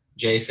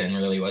Jason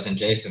really wasn't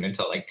Jason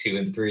until like 2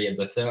 and 3 of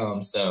the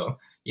film. So,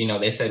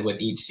 they said with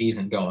each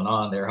season going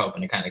on, they're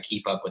hoping to kind of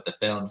keep up with the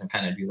films and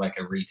kind of do like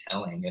a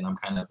retelling. And I'm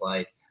kind of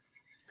like,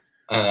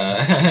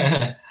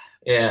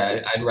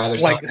 yeah, I'd rather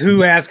like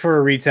who asked for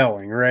a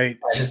retelling, right?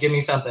 Just give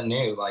me something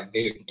new. Like,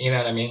 dude, you know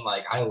what I mean?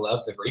 Like, I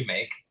love the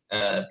remake.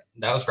 That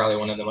was probably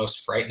one of the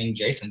most frightening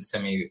Jasons to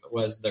me,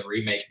 was the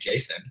remake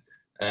Jason.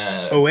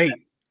 08.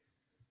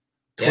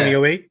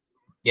 2008?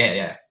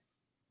 Yeah.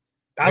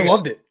 I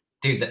loved it.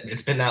 Dude,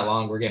 it's been that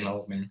long. We're getting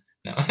old, man.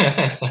 No.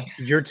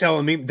 You're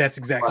telling me that's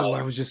exactly what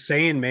I was just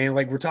saying, man.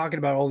 Like, we're talking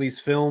about all these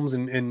films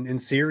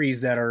and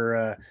series that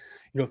are,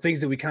 things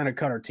that we kind of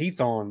cut our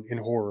teeth on in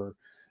horror.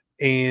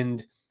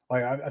 And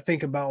like, I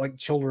think about like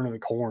Children of the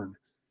Corn,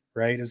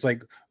 right? It's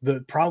like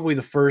probably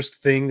the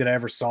first thing that I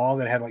ever saw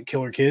that had like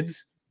killer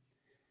kids.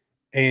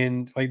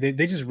 And like, they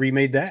just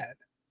remade that.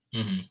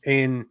 Mm-hmm.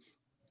 And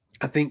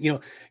I think, you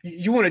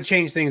want to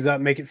change things up,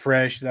 make it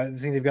fresh. I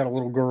think they've got a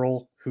little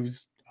girl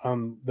who's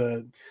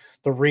the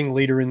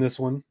ringleader in this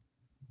one.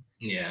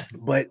 Yeah.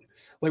 But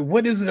like,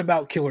 what is it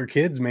about killer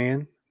kids,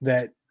 man,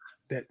 that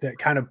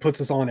kind of puts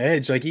us on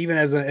edge? Like, even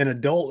as an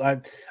adult, I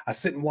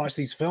sit and watch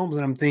these films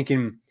and I'm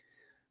thinking,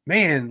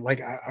 man,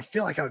 like, I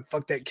feel like I would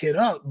fuck that kid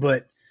up,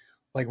 but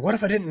like, what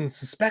if I didn't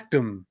suspect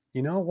him?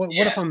 What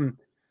if I'm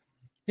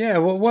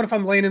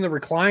laying in the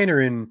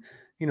recliner and,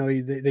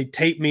 they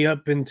tape me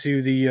up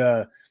into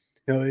the,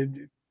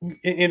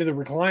 into the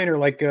recliner,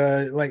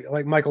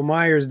 like Michael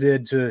Myers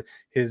did to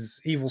his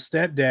evil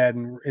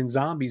stepdad in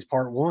Zombies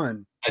Part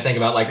 1. I think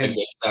about like The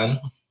Good Son.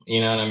 You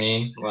know what I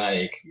mean?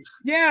 Like,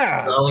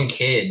 yeah, your own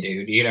kid,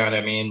 dude. You know what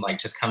I mean? Like,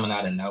 just coming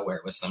out of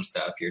nowhere with some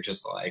stuff. You're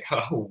just like,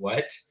 oh,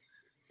 what?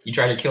 You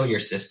try to kill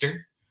your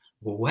sister?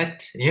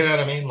 What? You know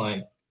what I mean?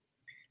 Like,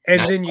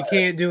 and then you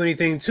can't do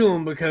anything to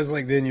him because,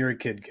 like, then you're a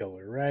kid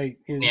killer, right?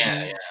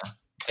 Yeah.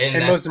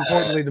 And most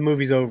importantly, the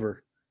movie's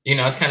over. You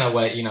know, it's kind of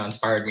what,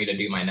 inspired me to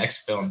do my next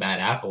film, Bad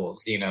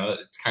Apples. You know, it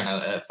kind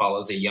of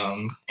follows a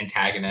young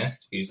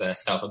antagonist who's a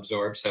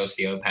self-absorbed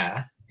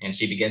sociopath, and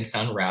she begins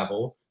to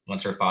unravel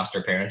once her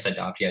foster parents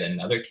adopt yet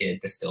another kid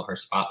to steal her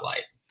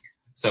spotlight.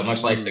 So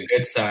much like The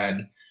Good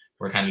Son,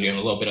 we're kind of doing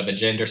a little bit of a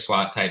gender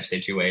swap type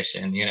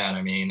situation, you know what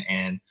I mean?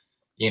 And,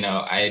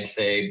 I'd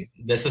say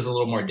this is a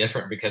little more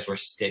different because we're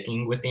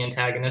sticking with the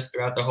antagonist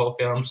throughout the whole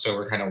film. So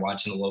we're kind of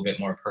watching a little bit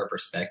more per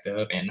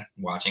perspective and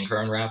watching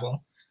her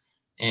unravel.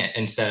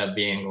 Instead of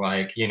being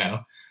like,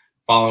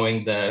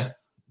 following the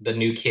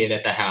new kid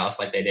at the house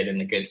like they did in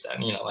The Good Son,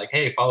 like,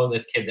 hey, follow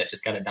this kid that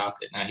just got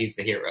adopted. Now he's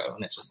the hero.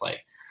 And it's just like,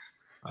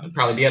 I'd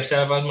probably be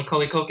upset about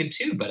Macaulay Culkin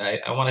too, but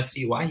I want to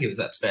see why he was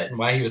upset and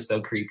why he was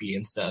so creepy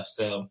and stuff.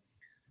 So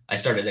I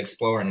started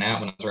exploring that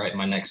when I was writing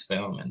my next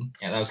film. And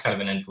yeah, that was kind of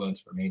an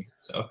influence for me.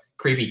 So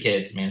creepy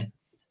kids, man.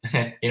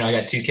 I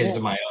got 2 kids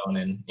of my own,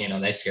 and,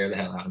 they scare the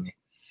hell out of me.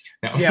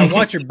 No. Yeah,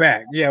 watch your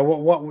back. Yeah,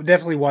 what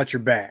definitely watch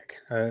your back.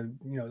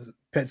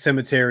 Pet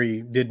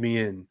Cemetery did me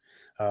in,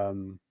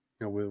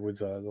 with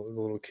the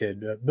little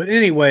kid. But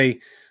anyway,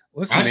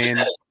 listen, I actually man.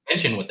 had a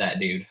mention with that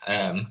dude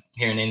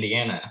here in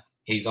Indiana.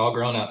 He's all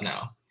grown up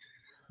now.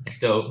 I'm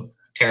still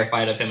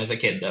terrified of him as a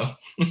kid, though.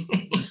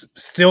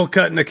 Still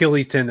cutting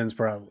Achilles tendons,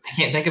 probably. I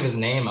can't think of his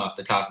name off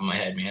the top of my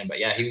head, man. But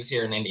yeah, he was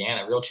here in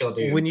Indiana. Real chill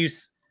dude. When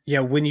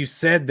you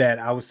said that,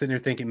 I was sitting there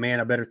thinking, man,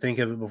 I better think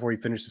of it before he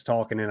finishes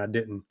talking, and I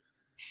didn't.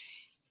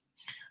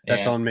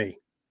 That's on me.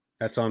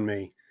 That's on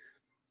me.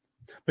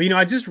 But,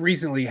 I just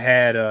recently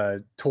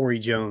had Tori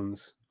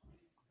Jones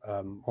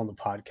on the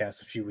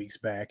podcast a few weeks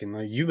back,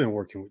 and you've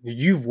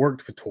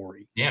worked with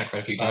Tori. Yeah,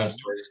 quite a few times.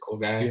 Tori's a cool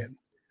guy.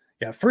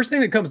 Yeah. First thing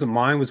that comes to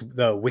mind was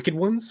the Wicked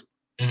Ones.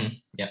 Mm-hmm.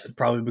 Yeah,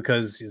 probably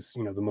because it's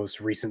the most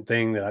recent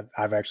thing that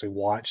I've actually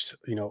watched.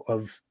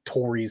 Of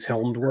Tori's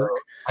helmed work.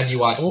 Have you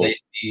watched They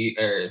See?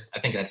 Or I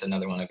think that's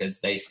another one of his.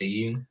 They See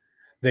You.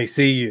 They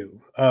See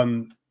You.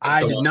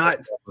 I did not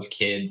with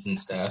kids and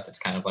stuff. It's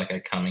kind of like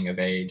a coming of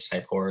age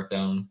type horror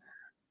film.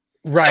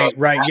 Right.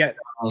 Yeah.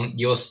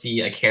 You'll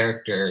see a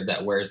character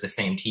that wears the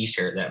same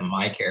T-shirt that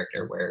my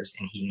character wears,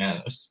 and he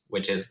knows,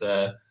 which is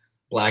the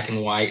black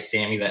and white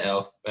Sammy the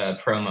Elf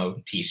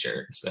promo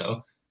T-shirt.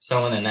 So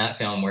someone in that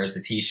film wears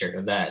the T-shirt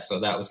of that.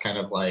 So that was kind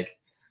of like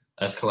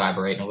us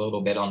collaborating a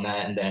little bit on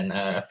that. And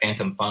then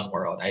Phantom Fun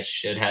World, I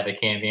should have a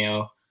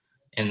cameo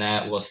in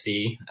that. We'll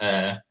see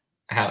how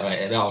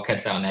it all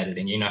cuts out in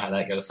editing. You know how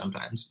that goes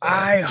sometimes. But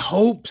I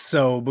hope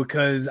so,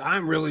 because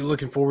I'm really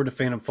looking forward to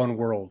Phantom Fun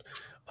World.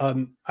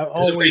 I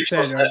always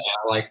said I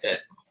liked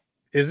it.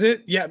 Is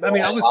it? Yeah. I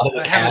mean, I was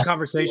having a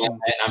conversation.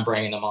 I'm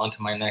bringing them on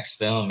to my next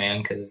film,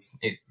 man, because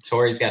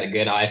Tori's got a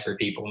good eye for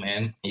people,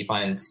 man. He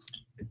finds,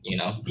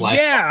 and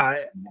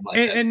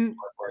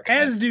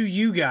as do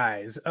you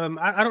guys.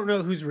 I don't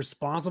know who's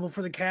responsible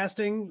for the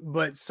casting,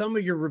 but some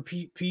of your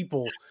repeat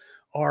people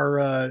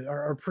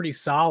are pretty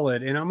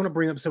solid, and I'm going to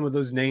bring up some of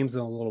those names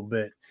in a little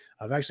bit.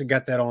 I've actually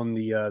got that on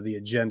the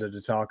agenda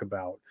to talk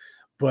about,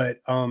 but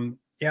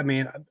yeah,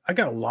 man, I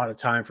got a lot of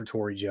time for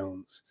Tori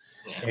Jones.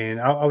 Yeah. And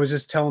I was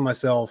just telling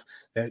myself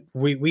that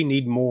we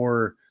need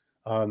more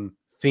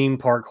theme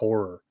park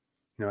horror.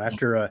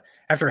 After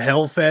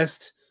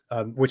Hellfest,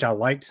 which I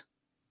liked,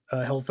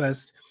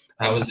 Hellfest.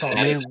 I was an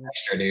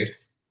extra, dude.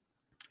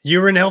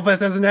 You were in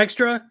Hellfest as an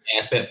extra? Yeah,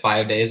 I spent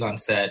 5 days on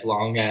set,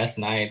 long ass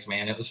nights,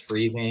 man. It was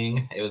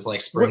freezing. It was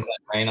like sprinkling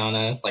rain on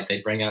us. Like they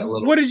bring out a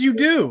little. What did you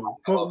do?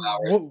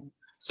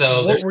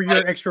 What were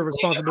your extra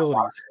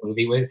responsibilities?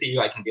 Movie with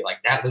you, I can be like,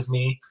 that was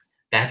me.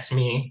 That's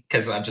me,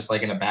 because I'm just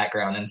like in the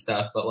background and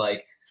stuff. But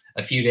like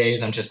a few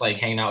days, I'm just like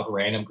hanging out with a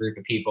random group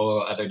of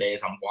people. Other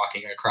days, I'm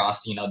walking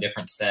across,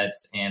 different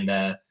sets.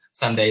 And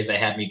some days they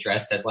had me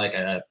dressed as like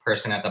a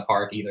person at the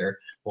park, either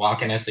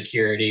walking as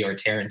security or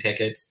tearing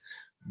tickets.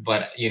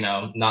 But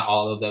not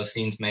all of those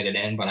scenes made it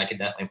in. But I could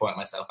definitely point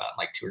myself out in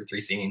like 2 or 3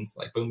 scenes,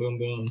 like boom, boom,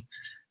 boom.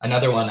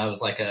 Another one, I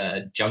was like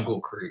a Jungle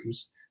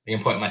Cruise. I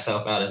can point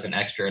myself out as an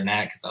extra in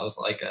that because I was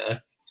like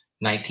a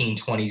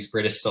 1920s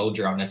British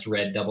soldier on this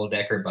red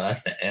double-decker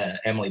bus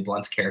that Emily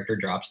Blunt's character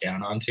drops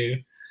down onto.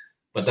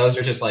 But those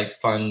are just like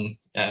fun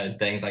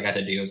things I got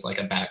to do as like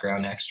a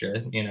background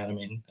extra, you know what I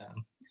mean?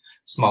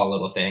 Small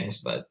little things,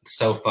 but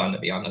so fun to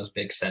be on those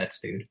big sets,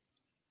 dude.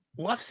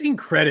 Well, I've seen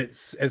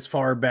credits as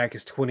far back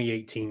as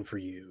 2018 for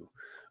you.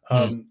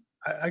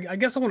 I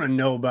guess I want to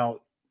know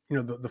about,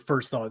 the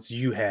first thoughts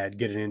you had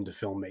getting into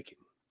filmmaking.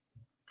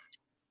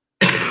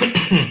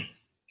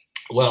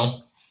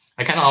 Well,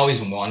 I kind of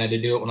always wanted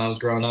to do it when I was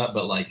growing up,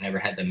 but like never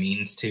had the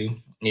means to.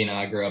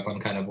 I grew up on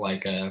kind of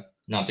like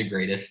not the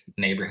greatest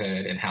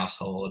neighborhood and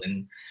household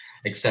and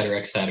et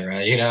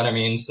cetera, you know what I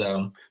mean?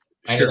 So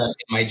I ended up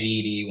getting my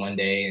GED one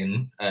day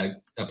and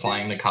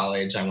applying to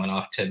college. I went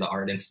off to the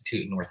Art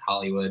Institute in North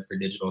Hollywood for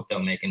digital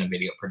filmmaking and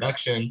video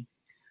production.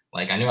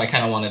 Like, I knew I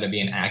kind of wanted to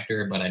be an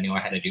actor, but I knew I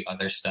had to do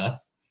other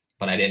stuff,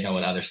 but I didn't know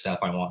what other stuff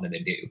I wanted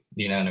to do.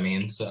 You know what I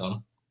mean?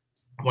 So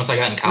once I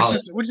got in college,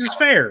 which is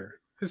fair.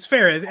 It's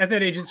fair at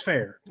that age. It's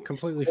fair,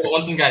 completely fair.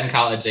 Once you got in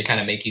college, they kind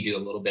of make you do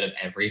a little bit of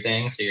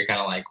everything. So you're kind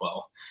of like,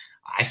 well,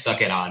 I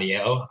suck at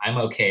audio. I'm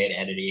okay at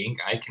editing.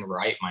 I can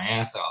write my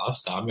ass off,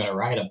 so I'm going to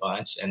write a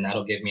bunch, and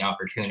that'll give me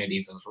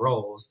opportunities as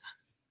roles.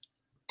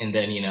 And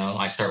then, you know,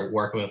 I start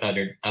working with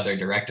other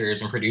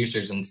directors and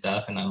producers and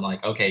stuff, and I'm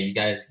like, okay, you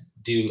guys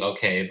do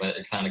okay, but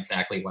it's not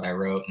exactly what I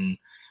wrote, and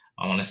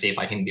I want to see if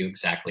I can do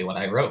exactly what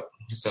I wrote.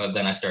 So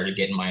then I started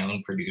getting my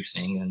own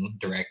producing and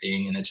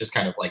directing, and it just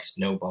kind of like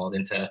snowballed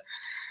into,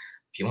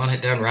 if you want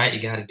it done right, you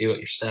got to do it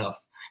yourself.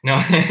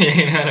 No,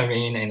 you know what I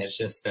mean? And it's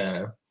just,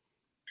 I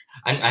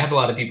have a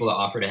lot of people that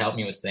offer to help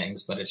me with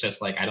things, but it's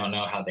just like, I don't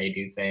know how they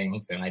do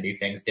things, and I do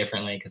things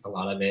differently because a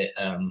lot of it,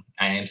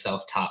 I am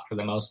self-taught for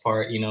the most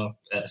part. You know,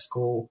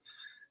 school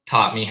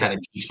taught me how to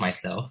teach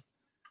myself.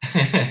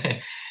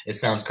 It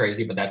sounds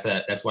crazy, but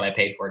that's what I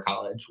paid for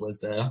college, was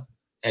to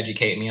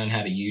educate me on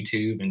how to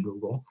YouTube and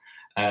Google.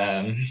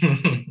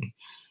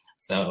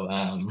 So,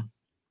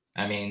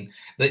 I mean,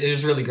 it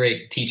was really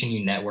great teaching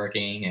you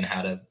networking and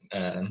how to,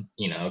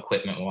 you know,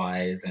 equipment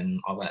wise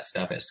and all that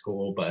stuff at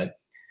school, but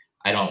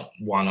I don't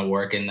want to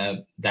work in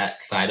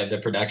that side of the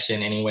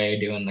production anyway,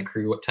 doing the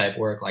crew type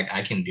work. Like,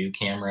 I can do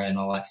camera and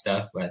all that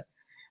stuff, but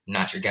I'm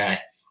not your guy.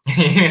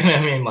 You know what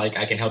I mean? Like,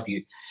 I can help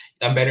you.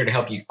 I'm better to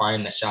help you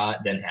find the shot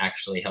than to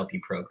actually help you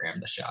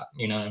program the shot.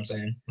 You know what I'm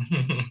saying?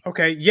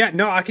 Okay. Yeah,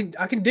 no, I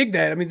can dig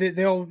that. I mean,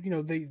 they all, you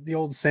know, the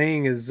old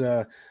saying is,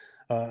 a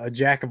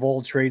jack of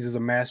all trades is a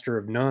master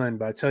of none,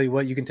 but I tell you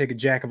what, you can take a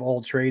jack of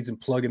all trades and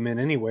plug him in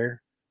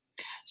anywhere.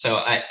 So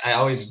I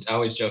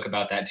always joke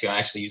about that too. I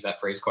actually use that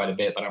phrase quite a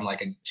bit, but I'm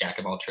like a jack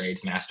of all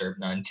trades, master of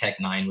none.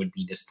 Tech9 would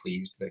be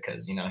displeased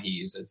because, you know, he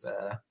uses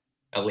a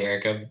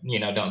lyric of, you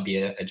know, don't be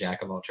a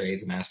jack of all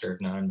trades, master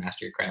of none,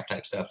 master your craft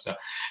type stuff. So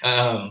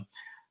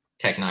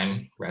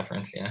Tech9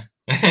 reference, yeah.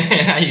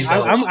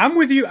 I'm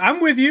with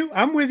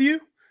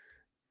you.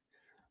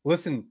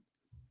 Listen,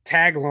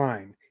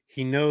 tagline: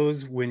 he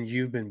knows when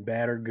you've been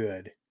bad or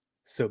good,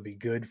 so be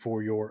good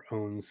for your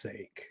own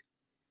sake.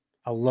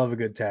 I love a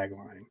good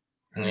tagline.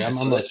 Yeah,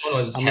 so this one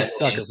was a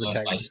sucker for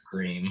tagline.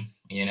 Scream,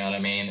 you know what I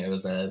mean? It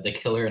was the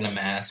killer in a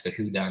mask, a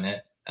whodunit,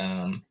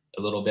 a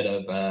little bit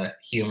of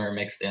humor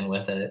mixed in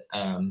with it.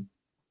 A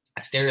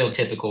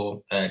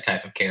stereotypical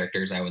type of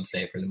characters, I would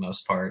say, for the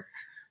most part.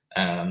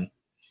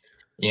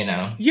 You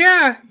know.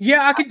 Yeah,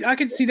 I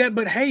could see that,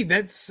 but hey,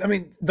 I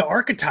mean, the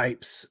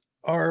archetypes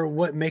are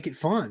what make it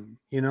fun,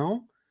 you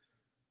know.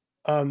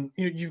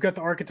 You've got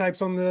the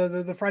archetypes on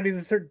the Friday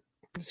the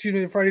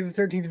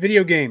 13th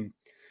video game.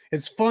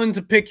 It's fun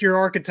to pick your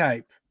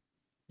archetype.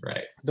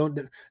 Right.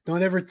 Don't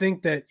ever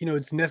think that, you know,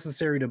 it's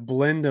necessary to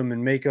blend them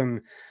and make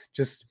them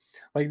just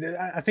like,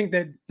 I think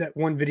that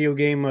one video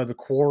game, The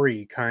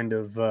Quarry, kind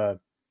of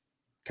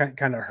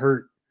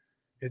hurt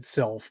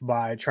itself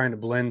by trying to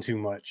blend too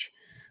much.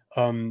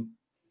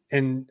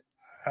 And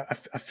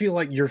I feel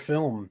like your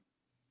film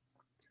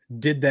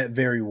did that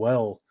very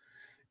well.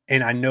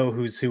 And I know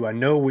who's who. I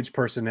know which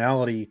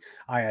personality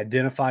I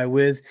identify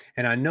with,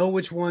 and I know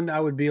which one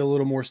I would be a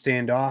little more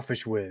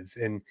standoffish with.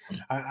 And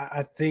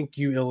I think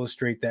you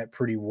illustrate that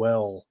pretty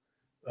well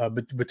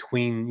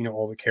between, you know,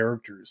 all the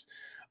characters.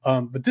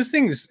 But this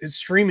thing is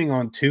streaming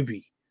on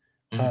Tubi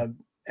and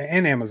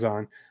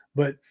Amazon.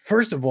 But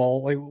first of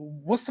all, like,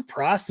 what's the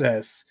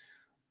process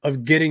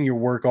of getting your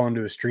work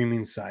onto a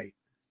streaming site?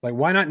 Like,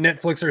 why not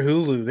Netflix or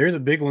Hulu? They're the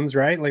big ones,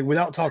 right? Like,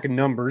 without talking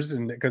numbers,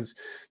 and because,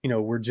 you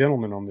know, we're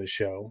gentlemen on this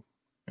show.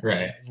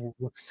 Right. You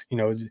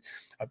know,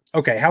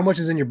 okay, how much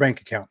is in your bank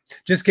account?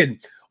 Just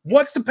kidding.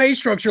 What's the pay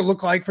structure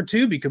look like for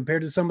Tubi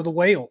compared to some of the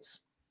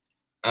whales?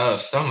 Oh,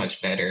 so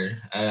much better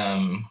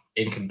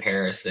in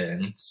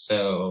comparison.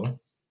 So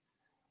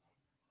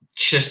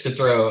just to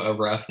throw a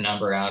rough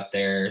number out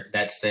there,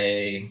 let's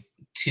say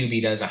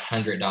Tubi does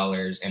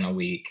 $100 in a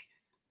week.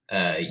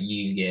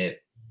 You get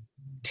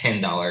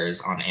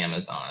 $10 on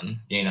Amazon,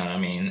 you know what I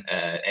mean?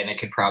 And it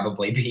could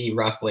probably be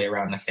roughly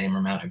around the same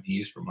amount of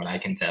views from what I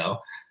can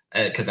tell,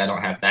 because I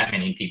don't have that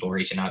many people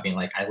reaching out being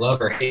like, I love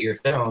or hate your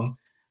film,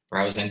 or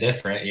I was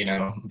indifferent, you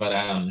know.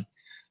 But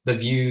the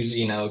views,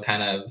 you know,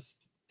 kind of,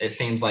 it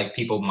seems like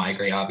people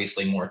migrate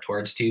obviously more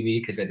towards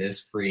Tubi because it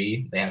is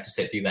free. They have to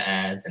sit through the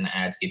ads, and the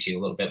ads get you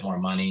a little bit more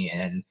money.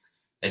 And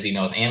as you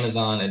know, with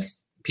Amazon,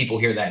 it's, people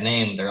hear that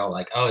name, they're all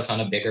like, oh, it's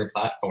on a bigger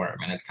platform.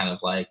 And it's kind of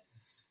like,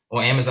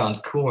 well, Amazon's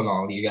cool and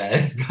all, you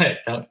guys, but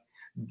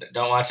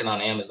don't watch it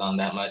on Amazon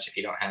that much if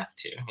you don't have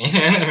to. You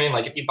know what I mean?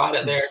 Like, if you bought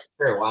it there,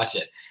 sure, watch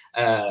it.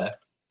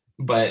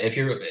 But if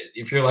you're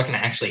looking to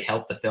actually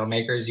help the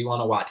filmmakers, you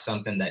want to watch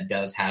something that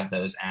does have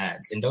those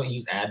ads, and don't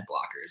use ad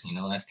blockers. You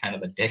know, that's kind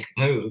of a dick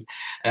move,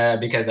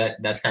 because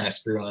that's kind of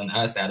screwing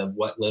us out of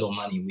what little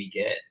money we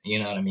get. You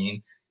know what I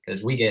mean?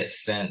 Because we get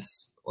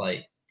cents,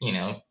 like, you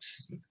know,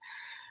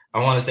 I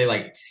want to say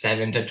like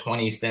 7 to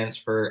 20 cents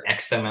for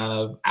X amount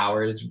of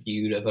hours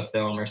viewed of a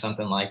film or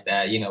something like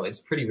that. You know, it's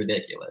pretty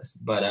ridiculous.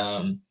 But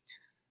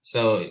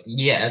so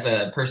yeah, as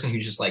a person who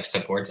just like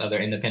supports other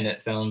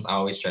independent films, I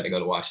always try to go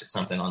to watch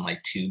something on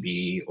like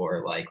Tubi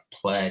or like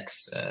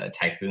Plex,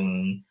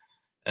 Typhoon,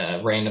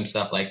 random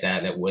stuff like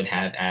that would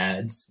have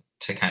ads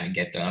to kind of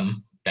get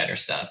them better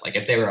stuff. Like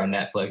if they were on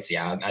Netflix,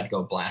 yeah, I'd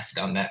go blast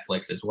it on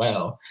Netflix as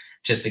well,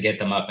 just to get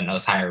them up in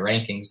those higher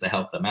rankings to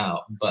help them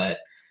out. But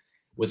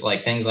with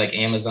like things like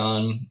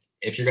Amazon,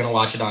 if you're going to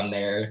watch it on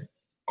there,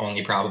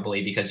 only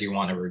probably because you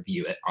want to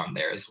review it on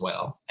there as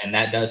well. And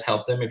that does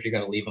help them if you're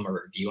going to leave them a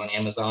review on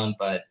Amazon.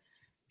 But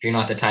if you're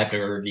not the type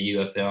to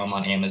review a film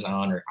on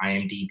Amazon or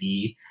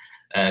IMDb,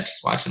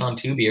 just watch it on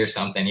Tubi or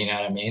something. You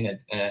know what I mean?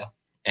 It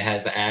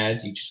has the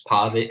ads. You just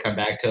pause it, come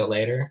back to it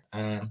later.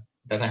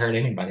 Doesn't hurt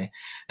anybody.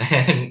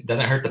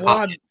 Doesn't hurt the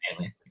pocket,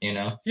 mainly, you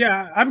know?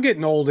 Yeah, I'm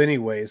getting old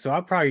anyway, so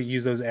I'll probably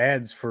use those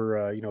ads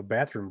for,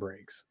 bathroom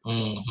breaks.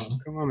 Mm-hmm.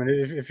 Come on, man.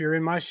 If you're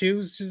in my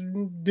shoes, just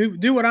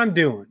do what I'm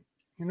doing,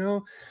 you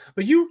know?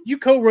 But you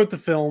co-wrote the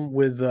film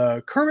with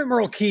Kermit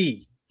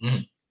Merle-Key.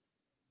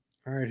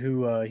 Mm-hmm. All right,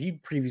 who he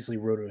previously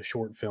wrote a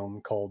short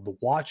film called The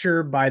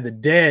Watcher by the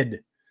Dead.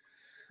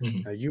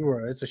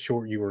 Mm-hmm. It's a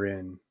short you were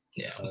in.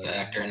 Yeah, I was an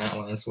actor in that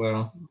one as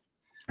well.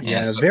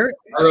 Yeah, so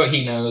I wrote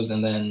He Knows,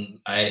 and then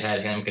I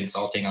had him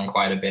consulting on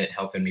quite a bit,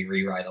 helping me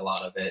rewrite a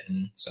lot of it.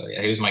 And so,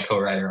 yeah, he was my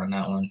co-writer on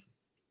that one.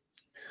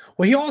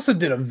 Well, he also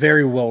did a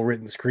very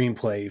well-written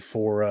screenplay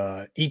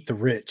for Eat the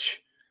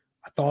Rich.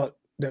 I thought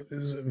that it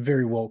was a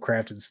very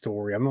well-crafted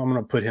story. I'm going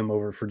to put him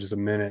over for just a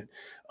minute.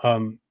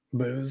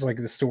 But it was like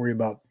the story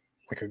about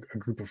like a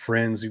group of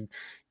friends who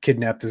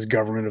kidnapped this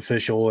government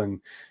official and,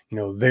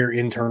 their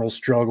internal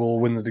struggle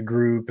within the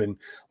group. And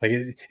like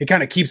it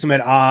kind of keeps them at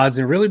odds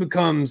and really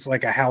becomes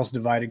like a house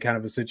divided kind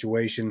of a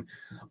situation.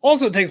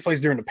 Also, it takes place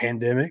during the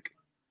pandemic.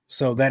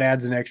 So that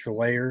adds an extra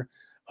layer.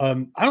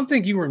 I don't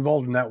think you were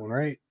involved in that one,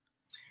 right?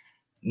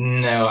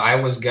 No, I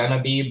was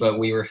gonna be, but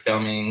we were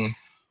filming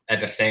at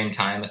the same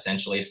time,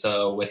 essentially.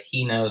 So with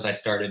He Knows, I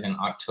started in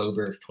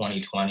October of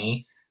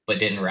 2020, but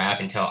didn't wrap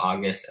until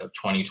August of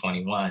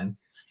 2021.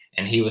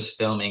 And he was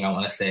filming, I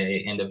want to say,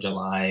 end of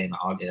July and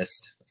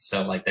August.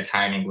 So like the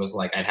timing was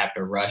like I'd have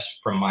to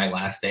rush from my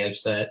last day of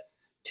set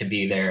to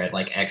be there at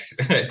like X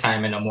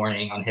time in the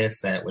morning on his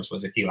set, which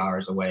was a few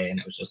hours away. And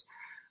it was just,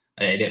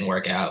 it didn't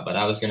work out. But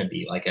I was going to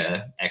be like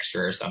a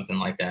extra or something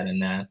like that in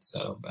that.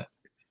 So, but.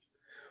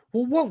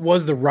 Well, what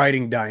was the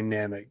writing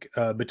dynamic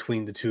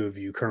between the two of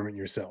you, Kermit and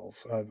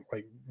yourself,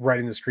 like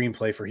writing the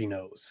screenplay for He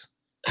Knows?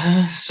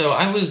 So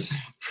I was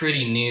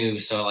pretty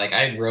new. So like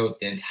I wrote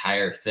the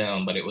entire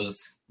film, but it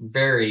was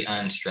very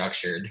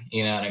unstructured,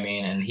 you know what I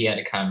mean? And he had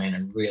to come in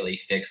and really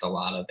fix a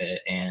lot of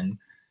it. And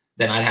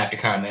then I'd have to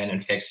come in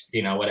and fix,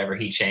 whatever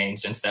he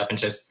changed and stuff. And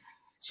just,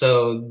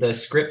 so the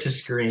script to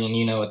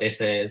screen, what they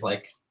say is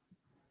like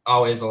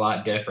always a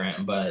lot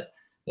different. But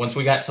once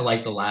we got to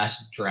like the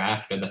last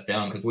draft of the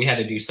film, because we had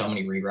to do so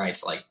many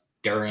rewrites like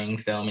during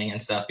filming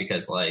and stuff,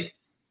 because like,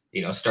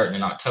 starting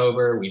in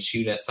October, we'd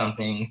shoot at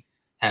something,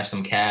 have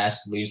some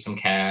cast, lose some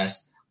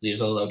cast,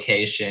 lose a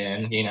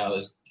location, it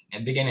was at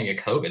the beginning of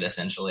COVID,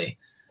 essentially,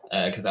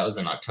 because that was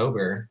in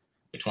October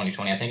of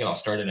 2020. I think it all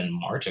started in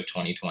March of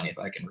 2020, if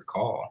I can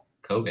recall.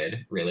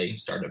 COVID really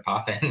started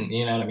popping,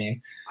 you know what I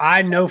mean?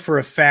 I know for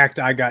a fact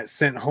I got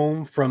sent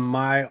home from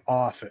my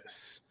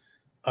office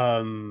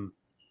on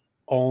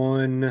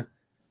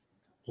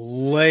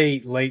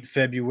late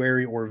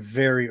February or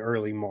very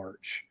early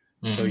March.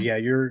 Mm-hmm. So yeah,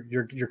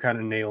 you're kind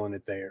of nailing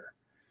it there.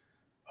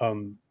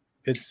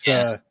 It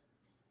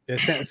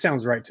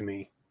sounds right to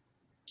me.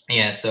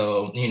 Yeah,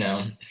 so,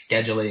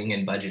 scheduling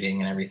and budgeting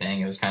and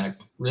everything, it was kind of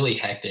really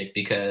hectic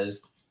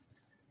because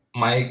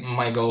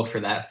my goal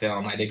for that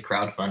film, I did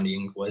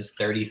crowdfunding, was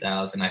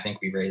 $30,000. I think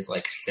we raised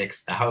like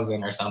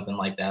 $6,000 or something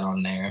like that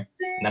on there.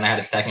 And then I had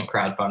a second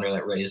crowdfunder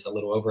that raised a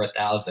little over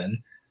 $1,000,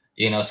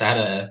 so I had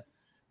to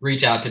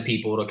reach out to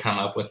people to come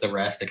up with the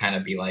rest to kind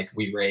of be like,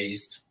 we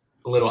raised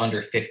a little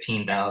under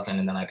 $15,000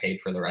 and then I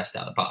paid for the rest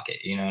out of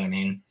pocket, you know what I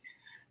mean?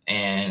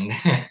 And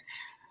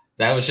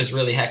that was just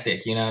really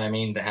hectic, you know what I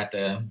mean? To have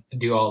to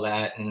do all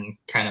that and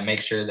kind of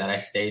make sure that I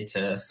stayed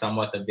to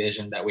somewhat the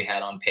vision that we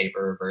had on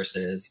paper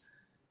versus,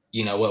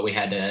 what we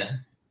had to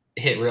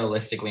hit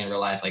realistically in real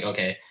life. Like,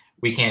 okay,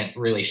 we can't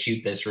really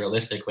shoot this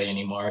realistically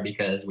anymore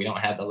because we don't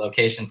have the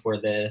location for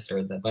this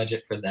or the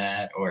budget for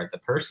that or the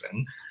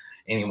person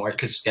anymore.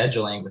 Because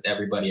scheduling with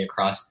everybody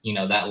across,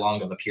 that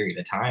long of a period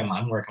of time,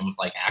 I'm working with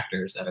like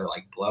actors that are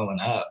like blowing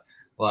up.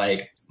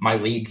 Like my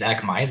lead,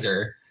 Zach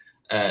Miser,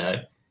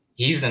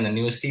 he's in the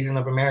newest season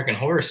of American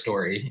Horror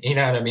Story, you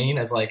know what I mean?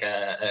 As like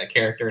a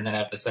character in an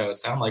episode.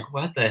 So I'm like,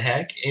 what the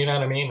heck? You know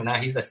what I mean? And now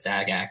he's a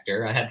SAG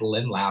actor. I had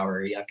Lynn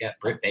Lowry. I've got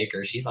Britt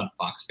Baker. She's on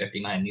Fox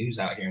 59 News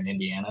out here in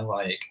Indiana.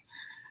 Like,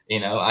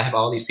 I have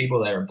all these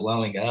people that are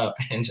blowing up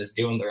and just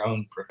doing their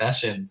own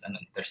professions, and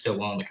they're still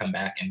willing to come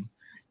back and,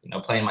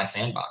 play in my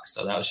sandbox.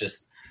 So that was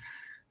just,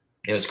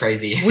 it was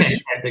crazy.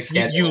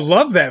 You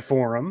love that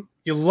for him.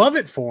 You love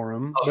it for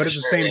him. But at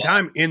the same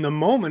time, in the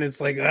moment,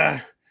 it's like,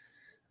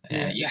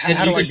 You said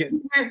how do I get?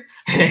 You know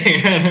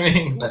what I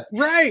mean? But,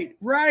 right.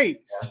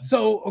 yeah.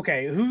 So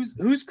okay,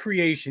 whose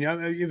creation?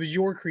 It was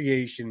your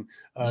creation,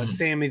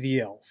 Sammy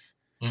the Elf.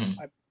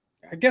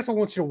 I guess I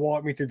want you to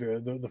walk me through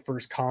the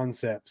first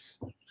concepts.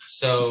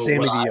 So Sammy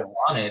what the I Elf.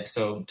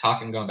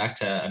 wanted, going back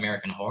to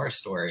American Horror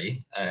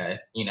Story,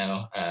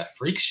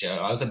 Freak Show.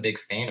 I was a big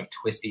fan of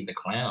Twisty the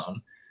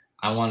Clown.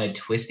 I wanted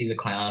Twisty the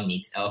Clown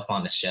meets Elf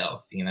on the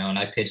Shelf, and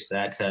I pitched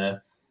that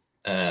to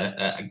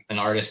an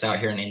artist out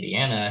here in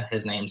Indiana.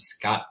 His name's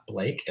Scott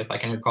Blake, if I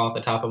can recall off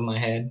the top of my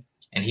head,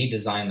 and he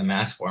designed the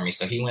mask for me.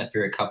 So he went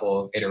through a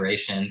couple of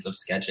iterations of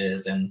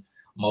sketches and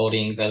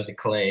moldings of the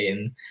clay,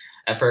 and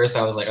at first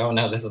I was like, oh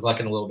no, this is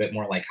looking a little bit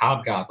more like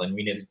Hobgoblin.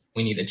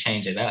 We need to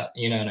change it up.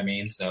 You know what I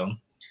mean? So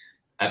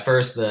at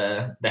first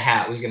the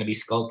hat was going to be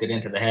sculpted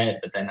into the head,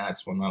 but then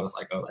that's when I was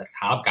like, oh, that's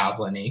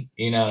Hobgoblin-y.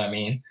 You know what I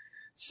mean?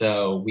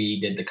 So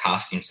we did the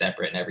costume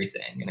separate and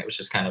everything. And it was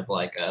just kind of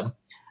like a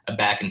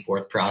back and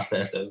forth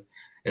process of,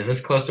 is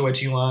this close to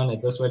what you want?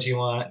 Is this what you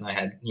want? And I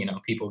had,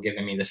 people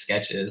giving me the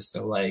sketches.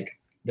 So like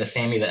the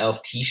Sammy the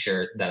Elf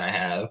t-shirt that I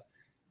have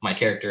my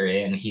character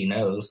in, he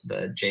knows,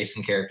 the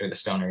Jason character, the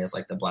stoner, is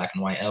like the black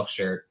and white elf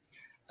shirt.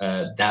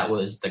 That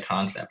was the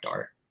concept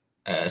art.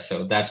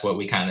 So that's what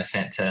we kind of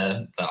sent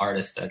to the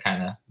artist to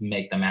kind of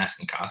make the mask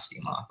and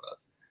costume off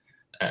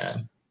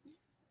of.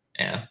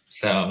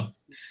 So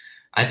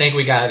I think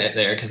we got it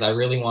there because I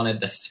really wanted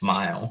the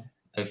smile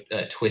of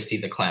Twisty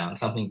the Clown,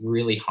 something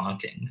really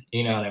haunting.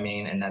 You know what I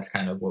mean? And that's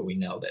kind of what we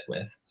nailed it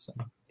with. So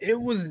it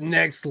was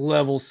next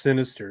level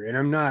sinister, and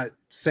I'm not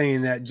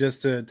saying that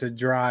just to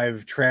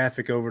drive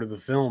traffic over to the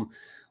film.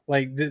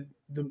 Like the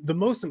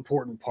most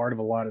important part of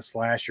a lot of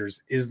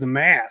slashers is the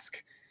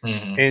mask,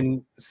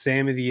 and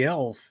Sammy the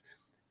Elf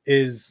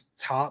is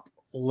top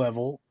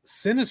level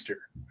sinister.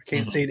 I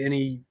can't say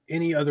it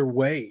any other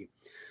way.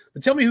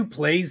 But tell me who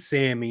plays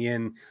Sammy,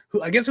 and who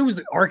was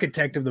the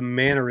architect of the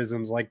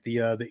mannerisms, like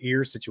the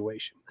ear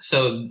situation.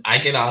 So I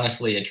could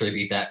honestly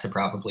attribute that to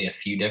probably a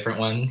few different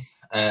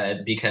ones,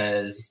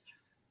 because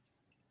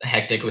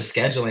hectic with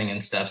scheduling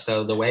and stuff.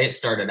 So the way it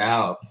started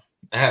out,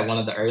 I had one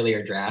of the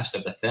earlier drafts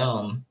of the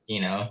film,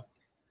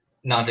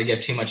 not to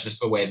give too much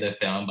away the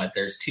film, but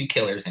there's 2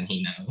 killers and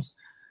he knows.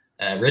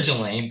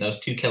 Originally, those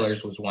 2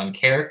 killers was one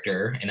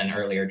character in an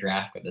earlier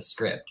draft of the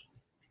script.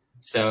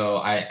 So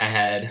I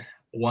had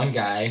one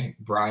guy,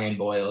 Brian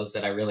Boyles,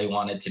 that I really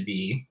wanted to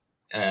be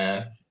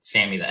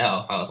Sammy the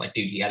Elf. I was like,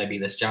 dude, you got to be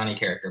this Johnny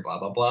character, blah,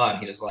 blah, blah. And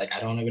he was like,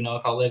 I don't even know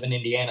if I'll live in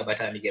Indiana by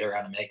the time you get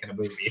around to making a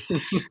movie.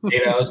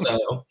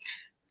 So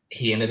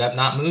he ended up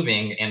not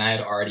moving, and I had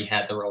already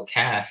had the role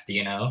cast,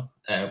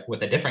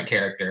 with a different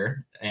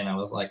character. And I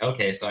was like,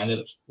 okay, so I ended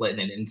up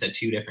splitting it into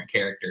 2 different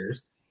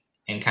characters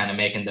and kind of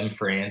making them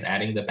friends,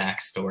 adding the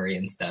backstory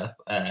and stuff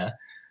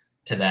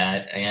to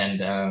that.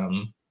 And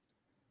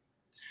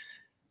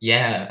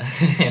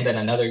and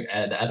then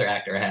the other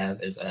actor I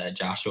have is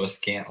Joshua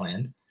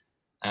Scantland.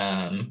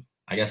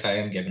 I guess I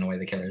am giving away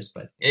the killers,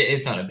 but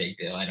it's not a big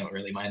deal. I don't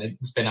really mind it.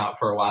 It's been out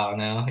for a while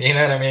now. You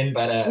know what I mean?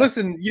 But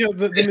listen,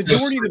 the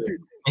majority of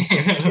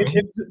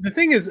the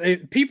thing is,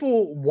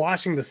 people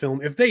watching the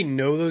film, if they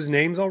know those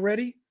names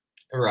already,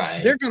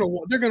 right, they're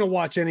gonna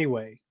watch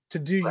anyway to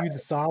do you the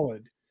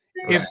solid.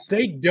 Right. If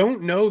they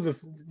don't know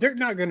they're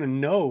not gonna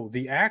know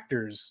the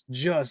actors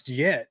just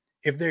yet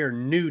if they are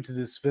new to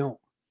this film.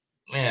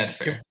 Yeah, that's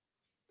fair.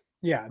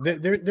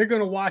 They're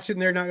gonna watch it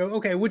and they're not going,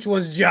 okay, which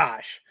one's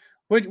Josh?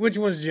 Which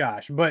one's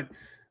Josh? But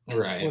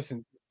right,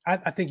 listen, I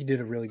think you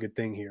did a really good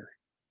thing here,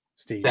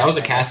 Steve. So I was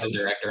a casting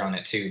director on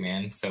it too,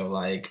 man. So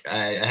like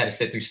I had to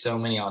sit through so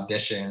many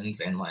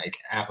auditions and like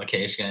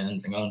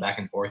applications and going back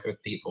and forth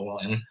with people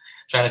and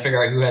trying to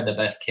figure out who had the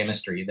best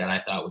chemistry that I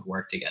thought would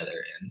work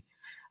together. And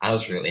I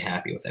was really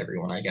happy with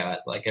everyone I got.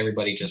 Like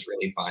everybody just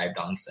really vibed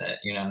on set.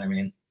 You know what I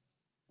mean?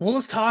 Well,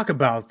 let's talk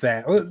about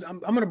that. I'm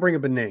going to bring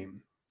up a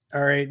name.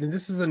 All right. And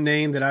this is a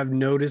name that I've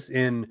noticed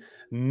in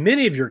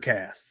many of your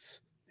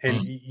casts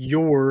and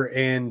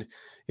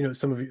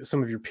some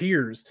of your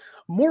peers.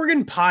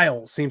 Morgan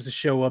Pyle seems to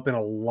show up in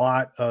a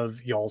lot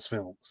of y'all's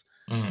films.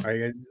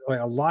 Right? Like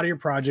a lot of your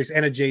projects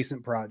and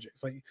adjacent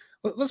projects. Like,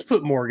 let's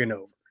put Morgan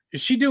over.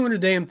 Is she doing a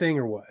damn thing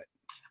or what?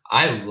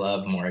 I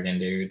love Morgan,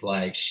 dude.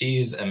 Like,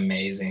 she's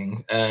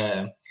amazing.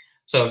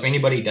 So if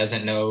anybody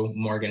doesn't know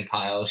Morgan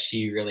Pyle,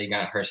 she really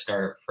got her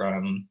start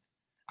from,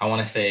 I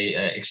want to say,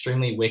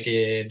 Extremely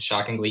Wicked,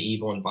 Shockingly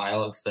Evil, and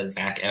Vile. It's the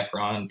Zac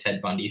Efron,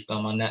 Ted Bundy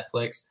film on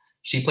Netflix.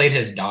 She played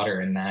his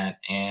daughter in that.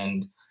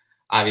 And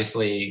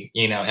obviously,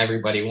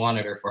 everybody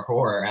wanted her for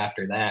horror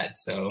after that.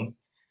 So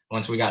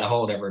once we got a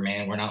hold of her,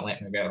 man, we're not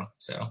letting her go.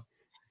 So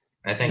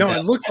I think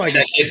it looks like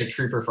that kid's a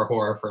trooper for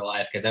horror for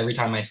life, because every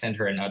time I send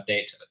her an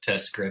update to a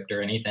script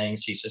or anything,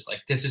 she's just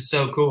like, this is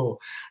so cool.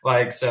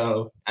 Like,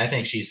 so I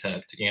think she's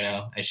hooked,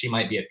 and she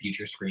might be a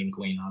future scream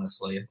queen,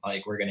 honestly.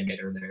 Like, we're going to get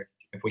her there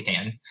if we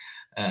can.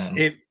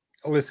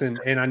 Listen,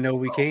 and I know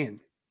we can.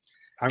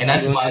 And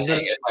that's my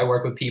thing. If I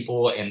work with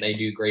people and they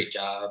do a great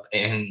job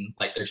and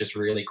like they're just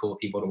really cool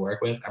people to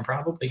work with, I'm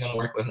probably going to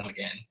work with them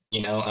again.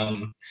 You know,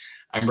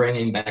 I'm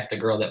bringing back the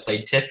girl that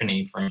played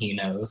Tiffany from He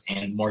Knows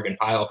and Morgan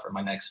Pyle for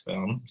my next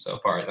film so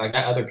far. I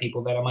got other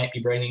people that I might be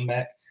bringing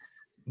back,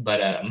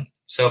 but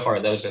so far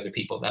those are the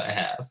people that I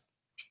have,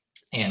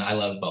 and I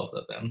love both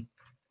of them.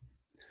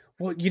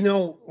 Well, you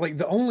know, like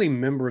the only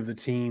member of the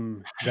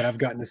team that I've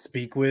gotten to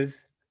speak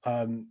with,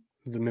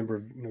 the member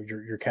of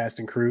your cast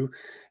and crew,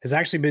 has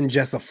actually been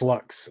Jessa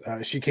Flux.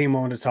 She came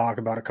on to talk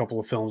about a couple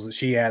of films that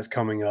she has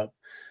coming up.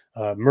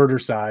 Murder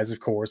Size,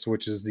 of course,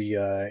 which is the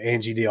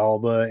Angie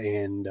D'Alba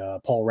and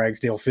Paul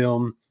Ragsdale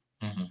film.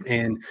 Mm-hmm.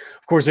 And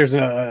of course, there's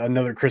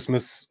another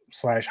Christmas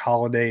 /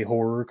 holiday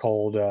horror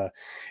called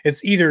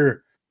it's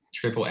either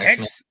Triple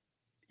Xmas.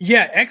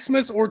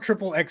 Xmas or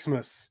Triple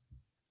Xmas.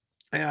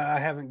 I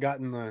haven't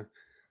gotten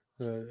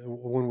the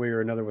one way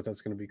or another what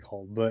that's going to be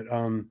called, but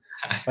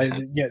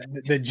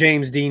the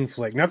James Dean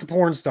flick, not the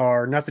porn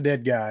star, not the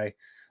dead guy,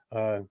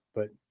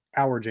 but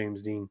our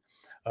James Dean.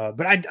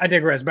 But I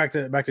digress. Back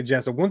to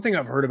Jessa. One thing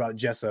I've heard about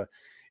Jessa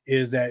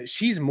is that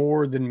she's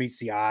more than meets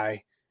the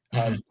eye.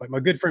 Like my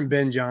good friend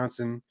Ben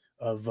Johnson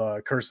of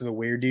Curse of the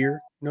Weredeer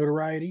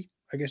notoriety,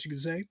 I guess you could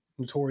say.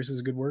 Notorious is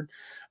a good word.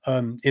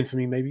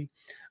 Infamy, maybe.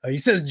 He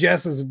says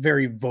Jessa's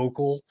very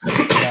vocal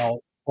about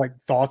like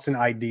thoughts and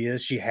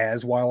ideas she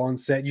has while on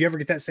set. You ever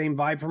get that same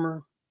vibe from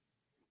her?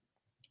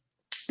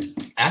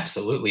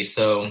 Absolutely.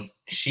 So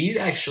she's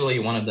actually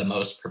one of the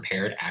most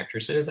prepared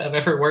actresses I've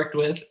ever worked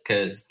with,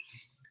 because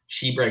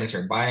she brings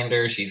her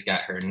binder, she's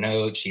got her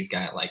notes, she's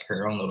got like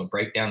her own little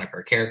breakdown of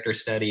her character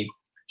study.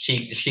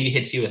 She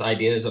hits you with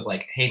ideas of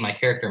like, hey, my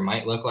character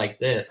might look like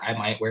this, I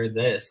might wear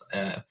this.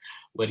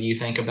 What do you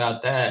think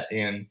about that?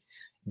 And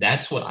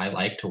that's what I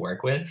like to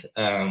work with.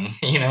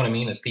 You know what I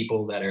mean? It's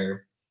people that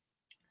are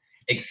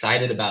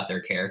excited about their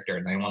character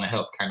and they want to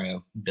help kind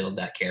of build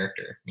that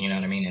character. You know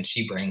what I mean? And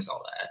she brings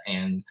all that.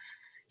 And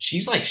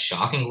she's like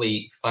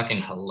shockingly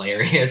fucking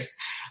hilarious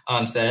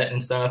on set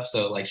and stuff.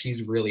 So like,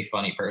 she's a really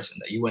funny person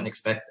that you wouldn't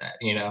expect that,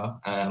 you know?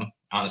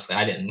 Honestly,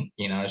 I didn't,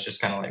 you know, it's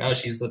just kind of like, oh,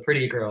 she's the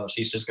pretty girl.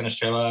 She's just going to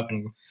show up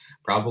and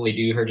probably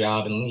do her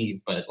job and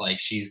leave. But like,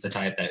 she's the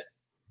type that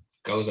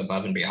goes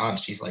above and beyond.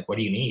 She's like, what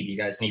do you need? You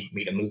guys need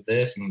me to move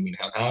this? You need me to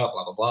help out?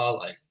 Blah, blah, blah.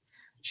 Like,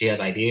 she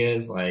has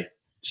ideas. Like,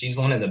 she's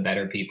one of the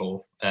better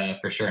people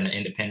for sure in the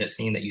independent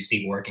scene that you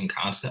see working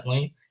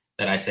constantly,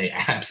 that I say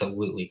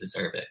absolutely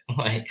deserve it.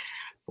 Like,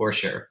 for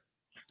sure.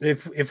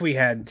 If we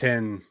had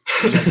 10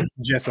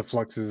 Jessa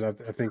Fluxes, I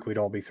think we'd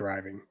all be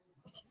thriving.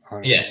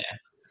 Honestly. Yeah.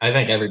 I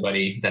think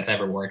everybody that's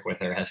ever worked with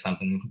her has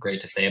something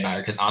great to say about her,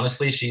 because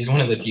honestly, she's one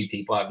of the few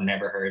people I've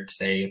never heard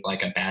say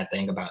like a bad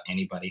thing about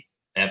anybody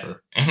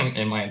ever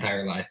in my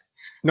entire life.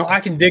 No, I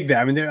can dig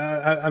that. I mean,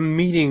 I'm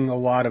meeting a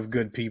lot of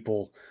good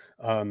people,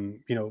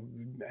 you know,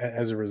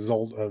 as a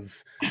result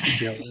of,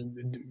 you know,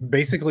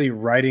 basically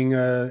writing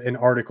an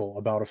article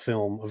about a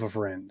film of a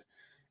friend.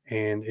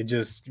 And it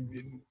just,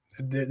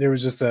 there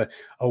was just a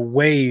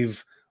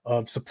wave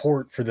of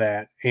support for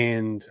that.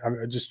 And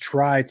I just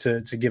try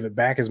to give it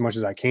back as much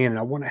as I can. And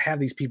I want to have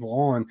these people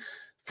on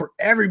for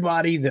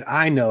everybody that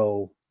I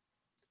know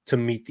to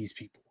meet these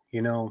people.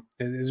 You know,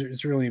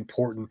 it's really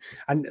important.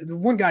 And the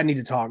one guy I need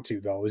to talk to,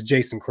 though, is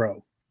Jason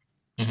Crow.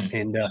 Mm-hmm.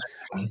 And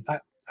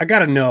I got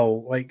to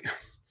know, like,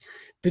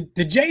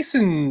 did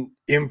Jason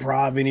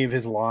improv any of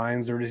his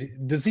lines, or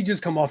does he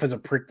just come off as a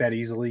prick that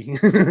easily?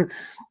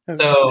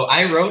 So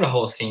I wrote a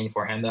whole scene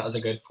for him that was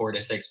a good 4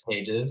 to 6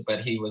 pages,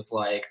 but he was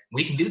like,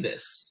 we can do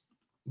this,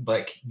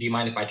 but do you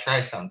mind if I try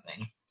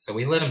something? So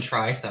we let him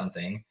try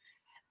something,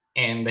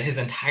 and his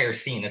entire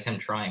scene is him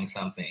trying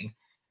something,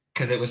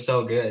 because it was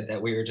so good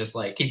that we were just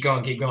like, keep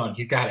going, you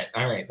got it,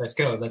 all right, let's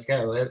go.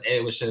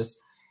 It was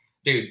just,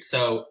 dude.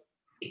 So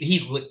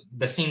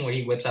the scene where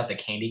he whips out the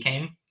candy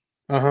cane,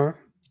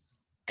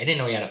 I didn't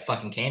know he had a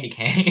fucking candy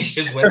cane. He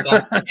just whips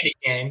out the candy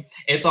cane.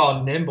 It's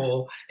all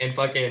nimble and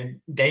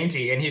fucking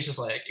dainty. And he's just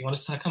like, you want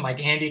to suck on my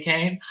candy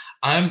cane?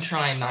 I'm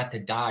trying not to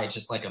die,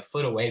 just like a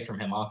foot away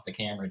from him off the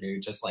camera,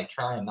 dude. Just like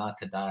trying not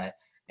to die.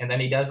 And then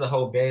he does the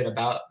whole bit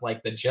about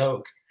like the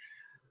joke.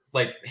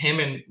 Like him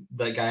and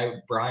the guy,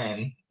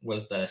 Brian,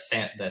 was the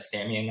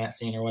Sammy in that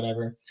scene or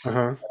whatever.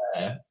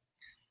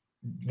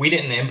 We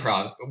didn't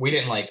improv. We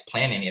didn't like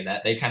plan any of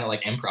that. They kind of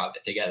like improv'd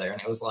it together.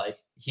 And it was like,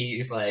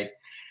 he's like,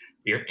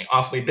 you're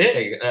awfully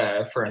big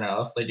for an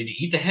elf. Like, did you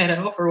eat the head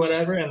elf or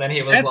whatever? And then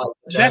he was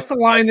that's the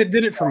line that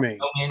did it for me.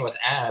 Man with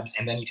abs,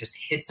 and then he just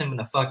hits him in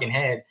the fucking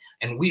head,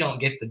 and we don't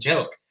get the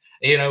joke.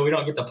 You know, we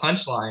don't get the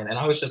punchline. And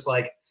I was just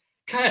like,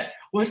 cut,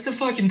 what's the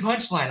fucking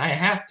punchline? I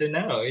have to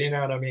know. You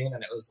know what I mean?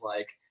 And it was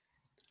like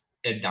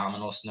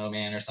Abdominal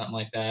Snowman or something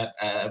like that.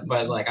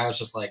 But like, I was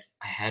just like,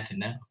 I had to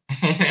know.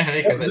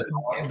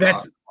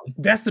 Because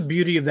that's the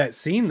beauty of that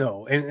scene,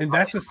 though. And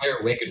that's the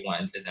entire Wicked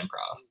Ones is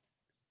improv.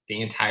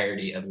 The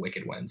entirety of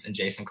Wicked Ones and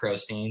Jason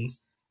Crow's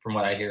scenes, from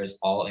what I hear, is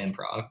all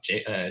improv.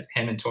 Him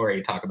and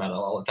Tori talk about it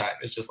all the time.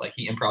 It's just like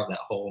he improv that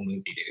whole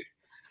movie,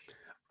 dude.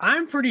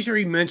 I'm pretty sure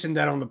he mentioned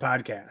that on the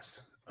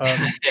podcast.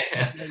 I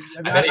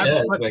bet he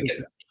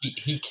does.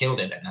 he killed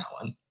it in that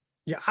one.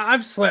 Yeah,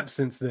 I've slept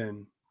since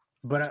then,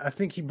 but I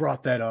think he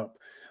brought that up.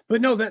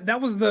 But no, that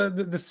was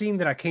the scene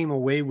that I came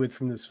away with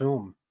from this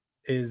film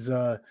is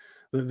the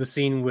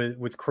scene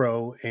with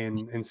Crow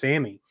and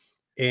Sammy,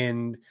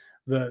 and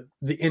the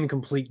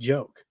incomplete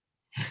joke,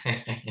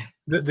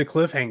 the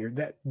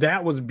cliffhanger.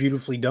 That was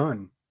beautifully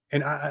done,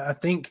 and I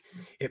think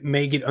it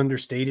may get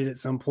understated at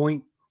some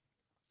point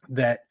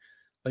that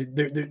like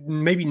there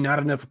maybe not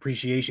enough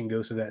appreciation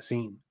goes to that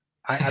scene.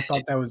 I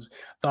thought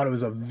it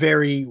was a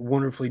very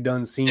wonderfully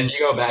done scene. If you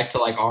go back to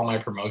like all my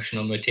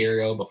promotional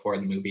material before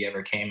the movie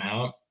ever came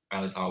out,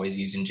 I was always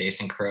using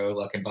Jason Crow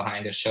looking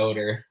behind his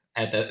shoulder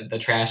at the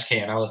trash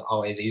can. I was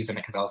always using it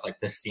because I was like,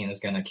 this scene is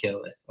gonna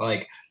kill it.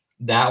 Like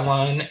that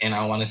one, and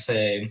I want to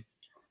say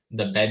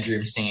the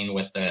bedroom scene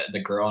with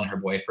the girl and her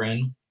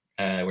boyfriend,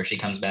 where she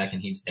comes back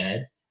and he's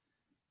dead.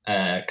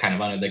 Kind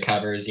of under the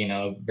covers, you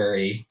know,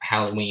 very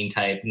Halloween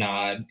type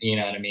nod, you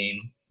know what I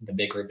mean? The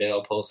big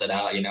reveal pulls it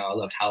out, you know. I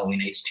loved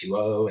Halloween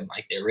H2O and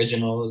like the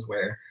originals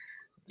where,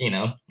 you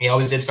know, he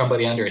always did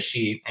somebody under a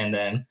sheet. And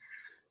then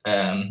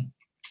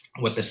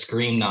with the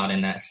scream nod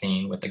in that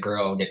scene with the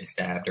girl getting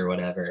stabbed or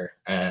whatever,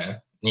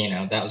 you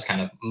know, that was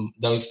kind of,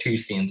 those two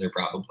scenes are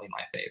probably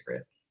my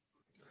favorite.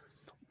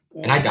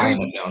 And I die in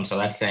the film, so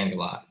that's saying a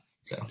lot.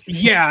 So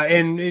yeah,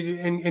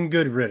 and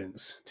good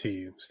riddance to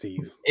you,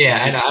 Steve.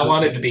 Yeah, and I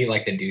wanted to be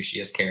like the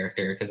douchiest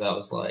character because I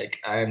was like,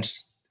 I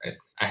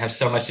have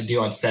so much to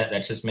do on set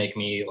that just make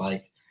me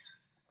like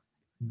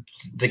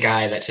the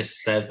guy that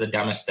just says the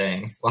dumbest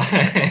things.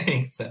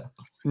 So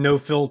no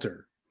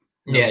filter.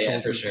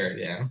 Yeah, for sure.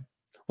 Yeah.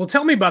 Well,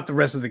 tell me about the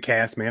rest of the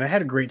cast, man. I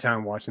had a great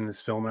time watching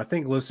this film, and I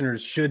think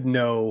listeners should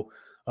know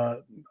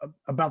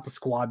about the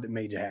squad that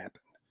made it happen.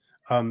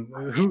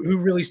 Who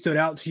really stood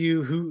out to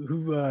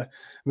you?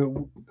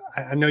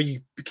 I know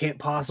you can't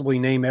possibly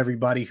name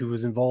everybody who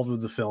was involved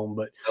with the film,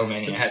 but so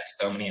many. I had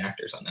so many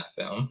actors on that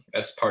film.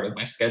 That's part of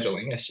my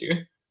scheduling issue.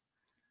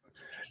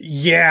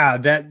 Yeah,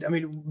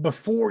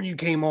 before you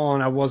came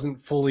on, I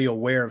wasn't fully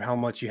aware of how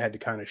much you had to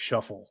kind of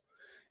shuffle,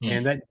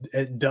 and that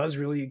it does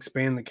really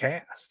expand the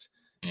cast.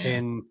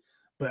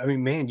 But I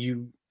mean, man,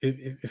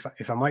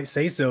 if I might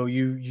say so,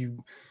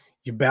 you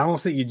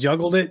balanced it, you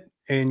juggled it,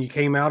 and you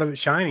came out of it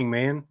shining,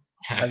 man.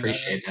 I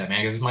appreciate that,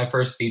 man, because it's my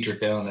first feature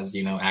film as,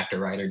 you know, actor,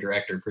 writer,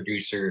 director,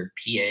 producer,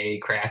 PA,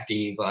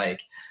 crafty.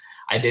 Like,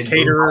 I did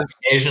caterer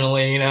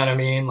occasionally, you know what I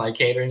mean? Like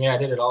catering, yeah, I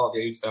did it all,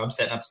 dude. So I'm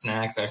setting up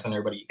snacks. I send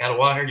everybody, you got a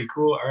water? You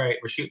cool? All right,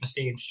 we're shooting a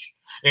scene.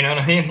 You know what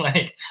I mean?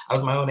 Like, I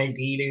was my own AD,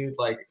 dude.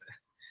 Like,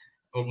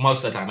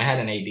 most of the time, I had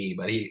an AD,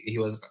 but he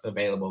was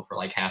available for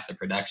like half the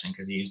production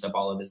because he used up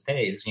all of his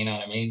days. You know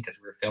what I mean?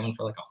 Because we were filming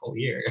for like a whole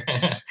year.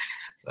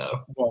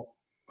 So, well,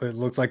 it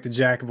looks like the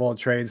jack of all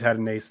trades had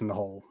an ace in the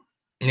hole.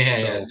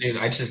 Yeah, dude.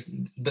 I just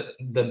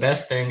the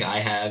best thing I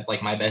have,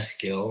 like my best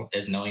skill,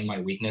 is knowing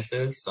my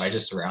weaknesses. So I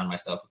just surround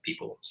myself with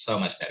people so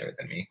much better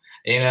than me.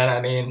 You know what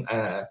I mean?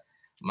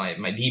 My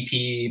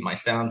DP, my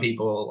sound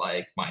people,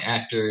 like my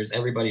actors,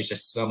 everybody's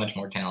just so much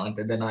more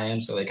talented than I am.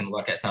 So they can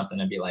look at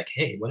something and be like,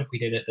 "Hey, what if we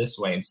did it this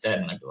way instead?"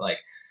 And I'd be like,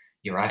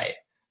 "You're right."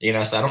 You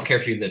know. So I don't care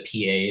if you're the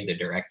PA, the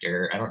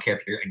director. I don't care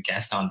if you're a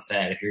guest on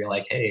set. If you're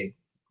like, "Hey,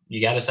 you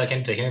got a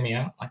second to hear me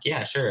out?" Like,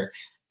 yeah, sure.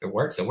 It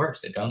works, it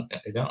works. It don't.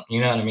 You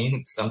know what I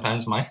mean?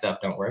 Sometimes my stuff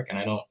don't work and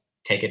I don't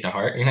take it to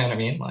heart. You know what I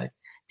mean? Like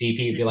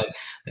DP would be like,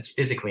 that's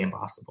physically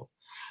impossible.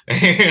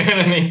 You know what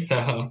I mean?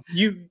 So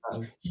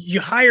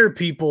you hire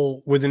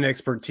people with an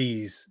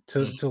expertise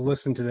to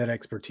listen to that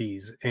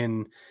expertise.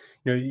 And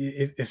you know,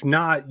 if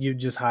not, you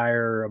just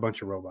hire a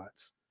bunch of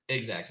robots.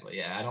 Exactly.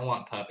 Yeah. I don't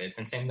want puppets.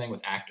 And same thing with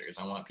actors.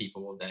 I want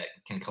people that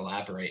can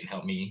collaborate and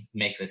help me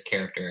make this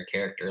character a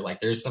character. Like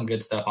there's some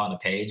good stuff on the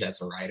page as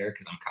a writer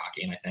because I'm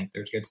cocky and I think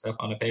there's good stuff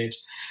on the page.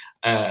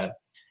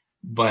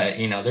 But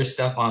you know, there's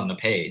stuff on the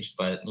page,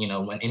 but you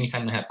know,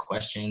 anytime I have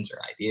questions or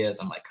ideas,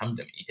 I'm like, come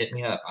to me, hit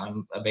me up.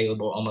 I'm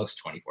available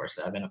almost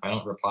 24/7. If I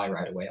don't reply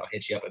right away, I'll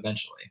hit you up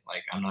eventually.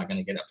 Like I'm not going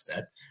to get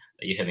upset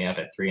that you hit me up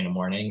at 3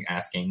 a.m.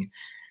 asking,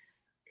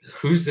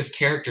 who's this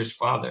character's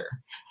father?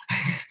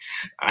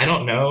 I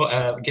don't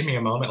know. Give me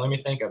a moment. Let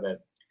me think of it.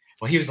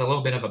 Well, he was a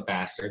little bit of a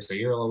bastard, so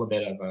you're a little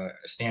bit of a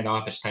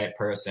standoffish type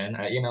person.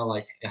 You know,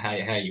 like how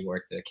you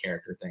work the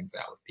character things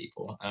out with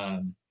people.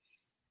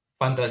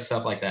 Fun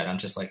stuff like that. I'm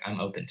just like,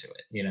 I'm open to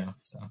it, you know.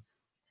 So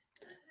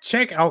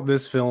check out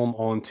this film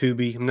on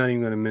Tubi. I'm not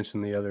even going to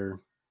mention the other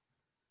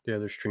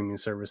streaming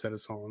service that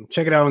it's on.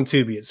 Check it out on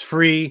Tubi. It's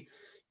free.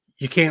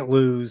 You can't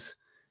lose.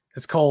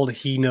 It's called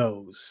He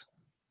Knows,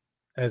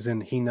 as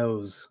in he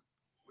knows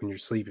when you're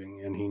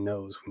sleeping and he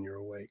knows when you're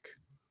awake.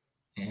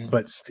 Yeah.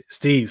 But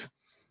Steve,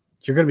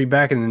 you're going to be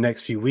back in the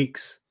next few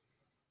weeks.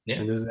 Yeah,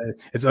 and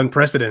it's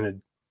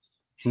unprecedented.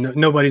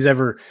 Nobody's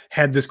ever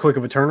had this quick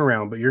of a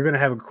turnaround, but you're going to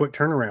have a quick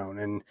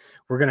turnaround, and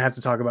we're going to have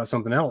to talk about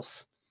something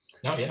else.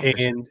 Oh yeah,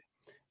 and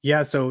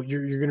yeah, so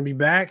you're going to be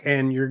back,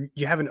 and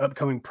you have an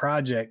upcoming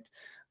project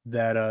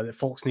that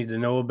folks need to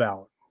know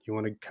about. You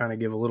want to kind of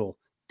give a little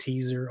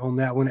teaser on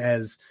that one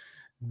as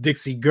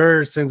Dixie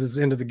Gurr sends us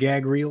into the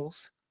gag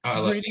reels. Oh, I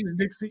love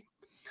Dixie.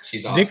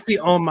 She's awesome. Dixie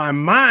on my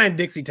mind.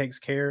 Dixie takes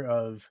care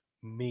of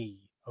me.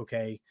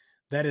 Okay.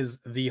 That is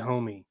the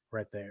homie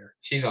right there.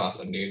 She's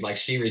awesome, dude. Like,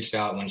 she reached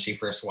out when she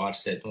first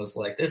watched it and was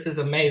like, this is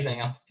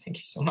amazing. Thank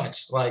you so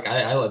much. Like,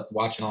 I love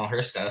watching all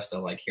her stuff.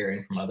 So, like,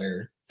 hearing from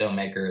other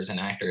filmmakers and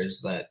actors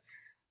that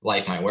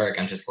like my work,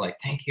 I'm just like,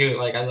 thank you.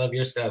 Like, I love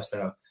your stuff.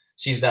 So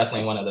she's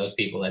definitely one of those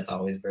people that's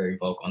always very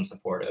vocal and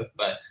supportive.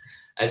 But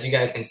as you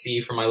guys can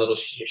see from my little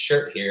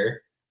shirt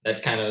here,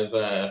 that's kind of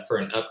for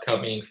an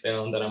upcoming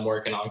film that I'm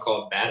working on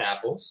called Bad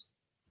Apples.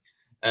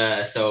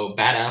 So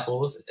Bad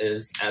Apples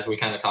is, as we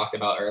kind of talked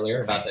about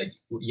earlier, about the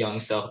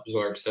young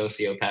self-absorbed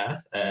sociopath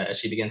as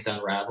she begins to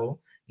unravel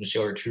and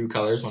show her true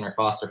colors when her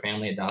foster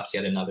family adopts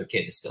yet another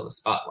kid to steal the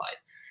spotlight.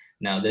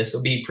 Now, this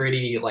will be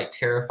pretty like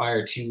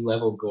Terrifier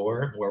 2-level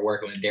gore. We're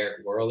working with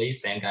Derek Worley,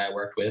 same guy I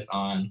worked with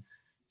on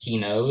He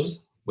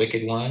Knows,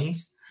 Wicked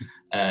Ones.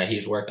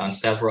 He's worked on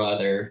several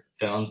other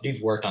films.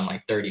 Dude's worked on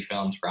like 30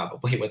 films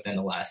probably within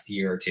the last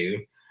year or two.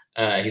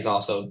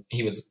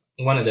 He was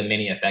one of the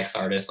many effects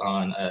artists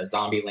on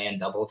Zombieland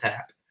Double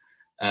Tap.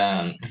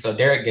 So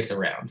Derek gets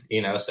around,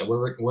 so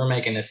we're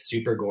making this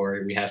super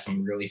gory. We have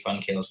some really fun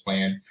kills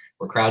planned.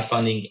 We're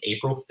crowdfunding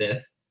April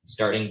 5th,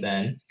 starting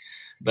then.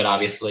 But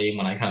obviously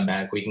when I come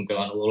back, we can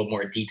go in a little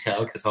more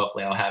detail because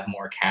hopefully I'll have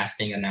more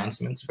casting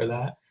announcements for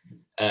that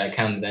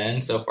come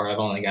then. So far, I've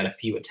only got a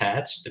few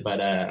attached, but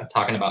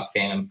talking about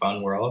Phantom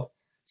Fun World,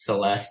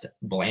 Celeste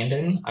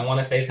Blandon, I want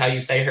to say is how you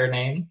say her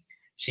name.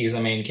 She's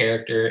the main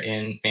character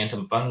in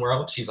Phantom Fun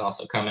World. She's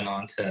also coming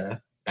on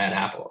to Bad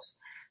Apples.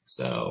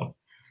 So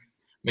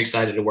I'm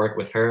excited to work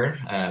with her.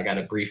 I got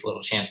a brief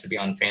little chance to be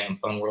on Phantom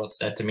Fun World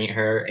set to meet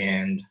her,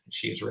 and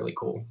she was really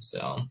cool.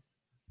 So,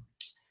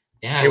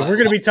 yeah. We're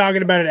going to be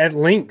talking about it at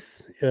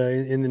length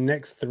in the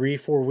next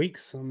 3-4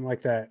 weeks, something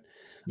like that.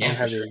 I don't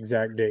have the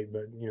exact date,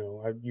 but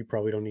you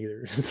probably don't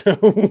either. So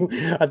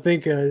I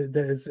think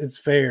that it's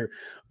fair.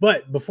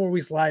 But before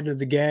we slide into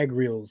the gag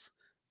reels,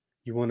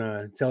 you want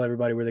to tell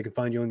everybody where they can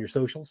find you on your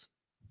socials?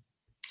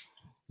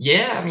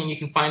 Yeah, I mean, you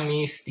can find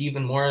me Steve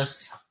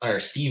Morris on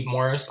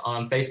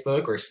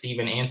Facebook, or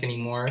Stephen Anthony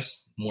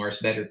Morris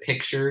Better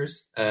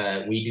Pictures.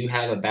 We do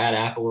have a Bad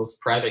Apples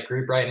private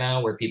group right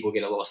now where people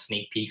get a little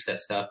sneak peeks at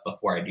stuff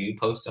before I do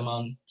post them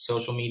on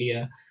social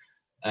media.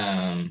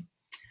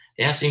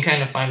 So you can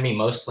kind of find me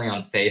mostly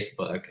on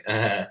Facebook.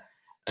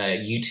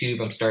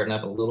 YouTube, I'm starting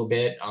up a little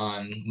bit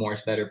on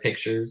Morris Better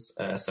Pictures.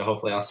 So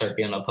hopefully I'll start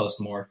being able to post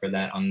more for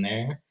that on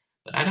there.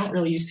 But I don't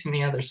really use too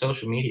many other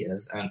social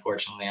medias,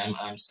 unfortunately.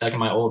 I'm stuck in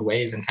my old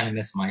ways and kind of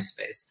miss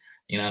MySpace.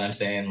 You know what I'm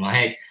saying?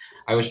 Like,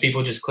 I wish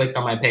people just clicked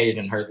on my page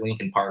and heard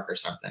Linkin Park or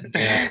something.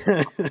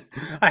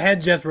 I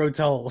had Jethro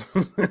Tull.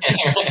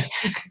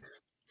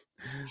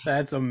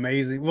 That's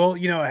amazing. Well,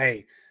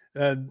 hey,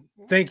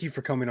 thank you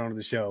for coming on to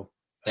the show.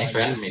 Thanks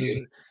for having me,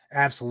 dude.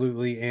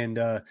 Absolutely. And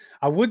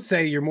I would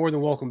say you're more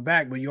than welcome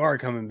back, but you are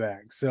coming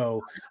back.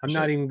 So I'm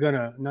not even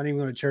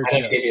gonna church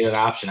I didn't give you that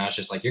option. I was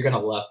just like, you're gonna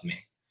love me.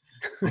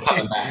 I'm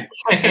coming back.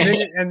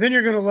 and then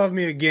you're gonna love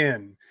me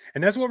again.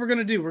 And that's what we're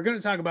gonna do. We're gonna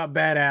talk about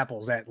Bad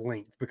Apples at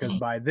length, because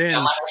by then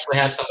I might actually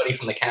have somebody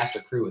from the cast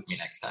or crew with me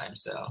next time.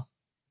 So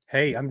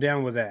hey, I'm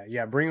down with that.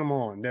 Yeah, bring them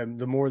on.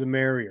 The more the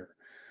merrier.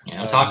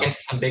 Yeah, I'm talking to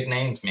some big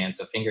names, man.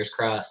 So fingers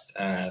crossed.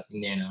 I'm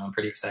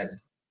pretty excited.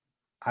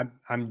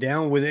 I'm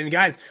down with it. And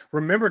guys,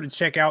 remember to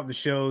check out the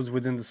shows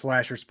within the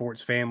Slasher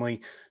Sports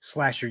family.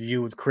 Slasher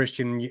U with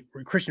Christian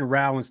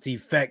Rao and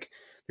Steve Feck.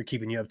 They're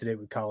keeping you up to date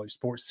with college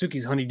sports.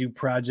 Suki's Honeydew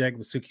Project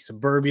with Suki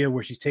Suburbia,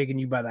 where she's taking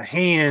you by the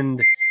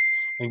hand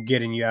and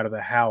getting you out of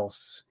the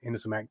house into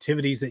some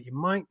activities that you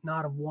might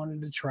not have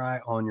wanted to try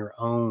on your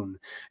own.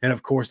 And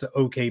of course, the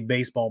OK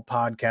Baseball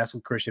podcast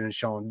with Christian and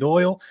Sean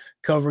Doyle,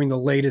 covering the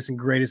latest and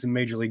greatest in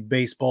Major League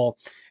Baseball.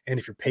 And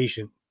if you're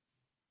patient,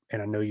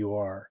 and I know you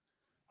are,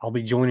 I'll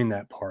be joining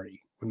that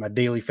party with my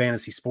daily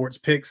fantasy sports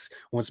picks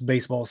once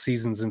baseball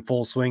season's in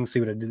full swing. See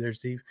what I did there,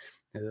 Steve?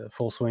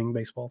 Full swing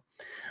baseball.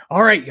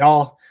 All right,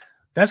 y'all.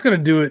 That's going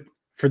to do it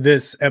for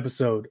this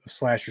episode of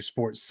Slasher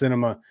Sports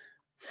Cinema.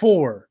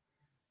 For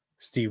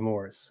Steve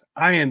Morris,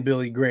 I am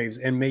Billy Graves,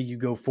 and may you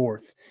go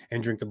forth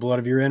and drink the blood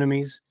of your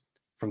enemies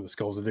from the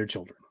skulls of their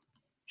children.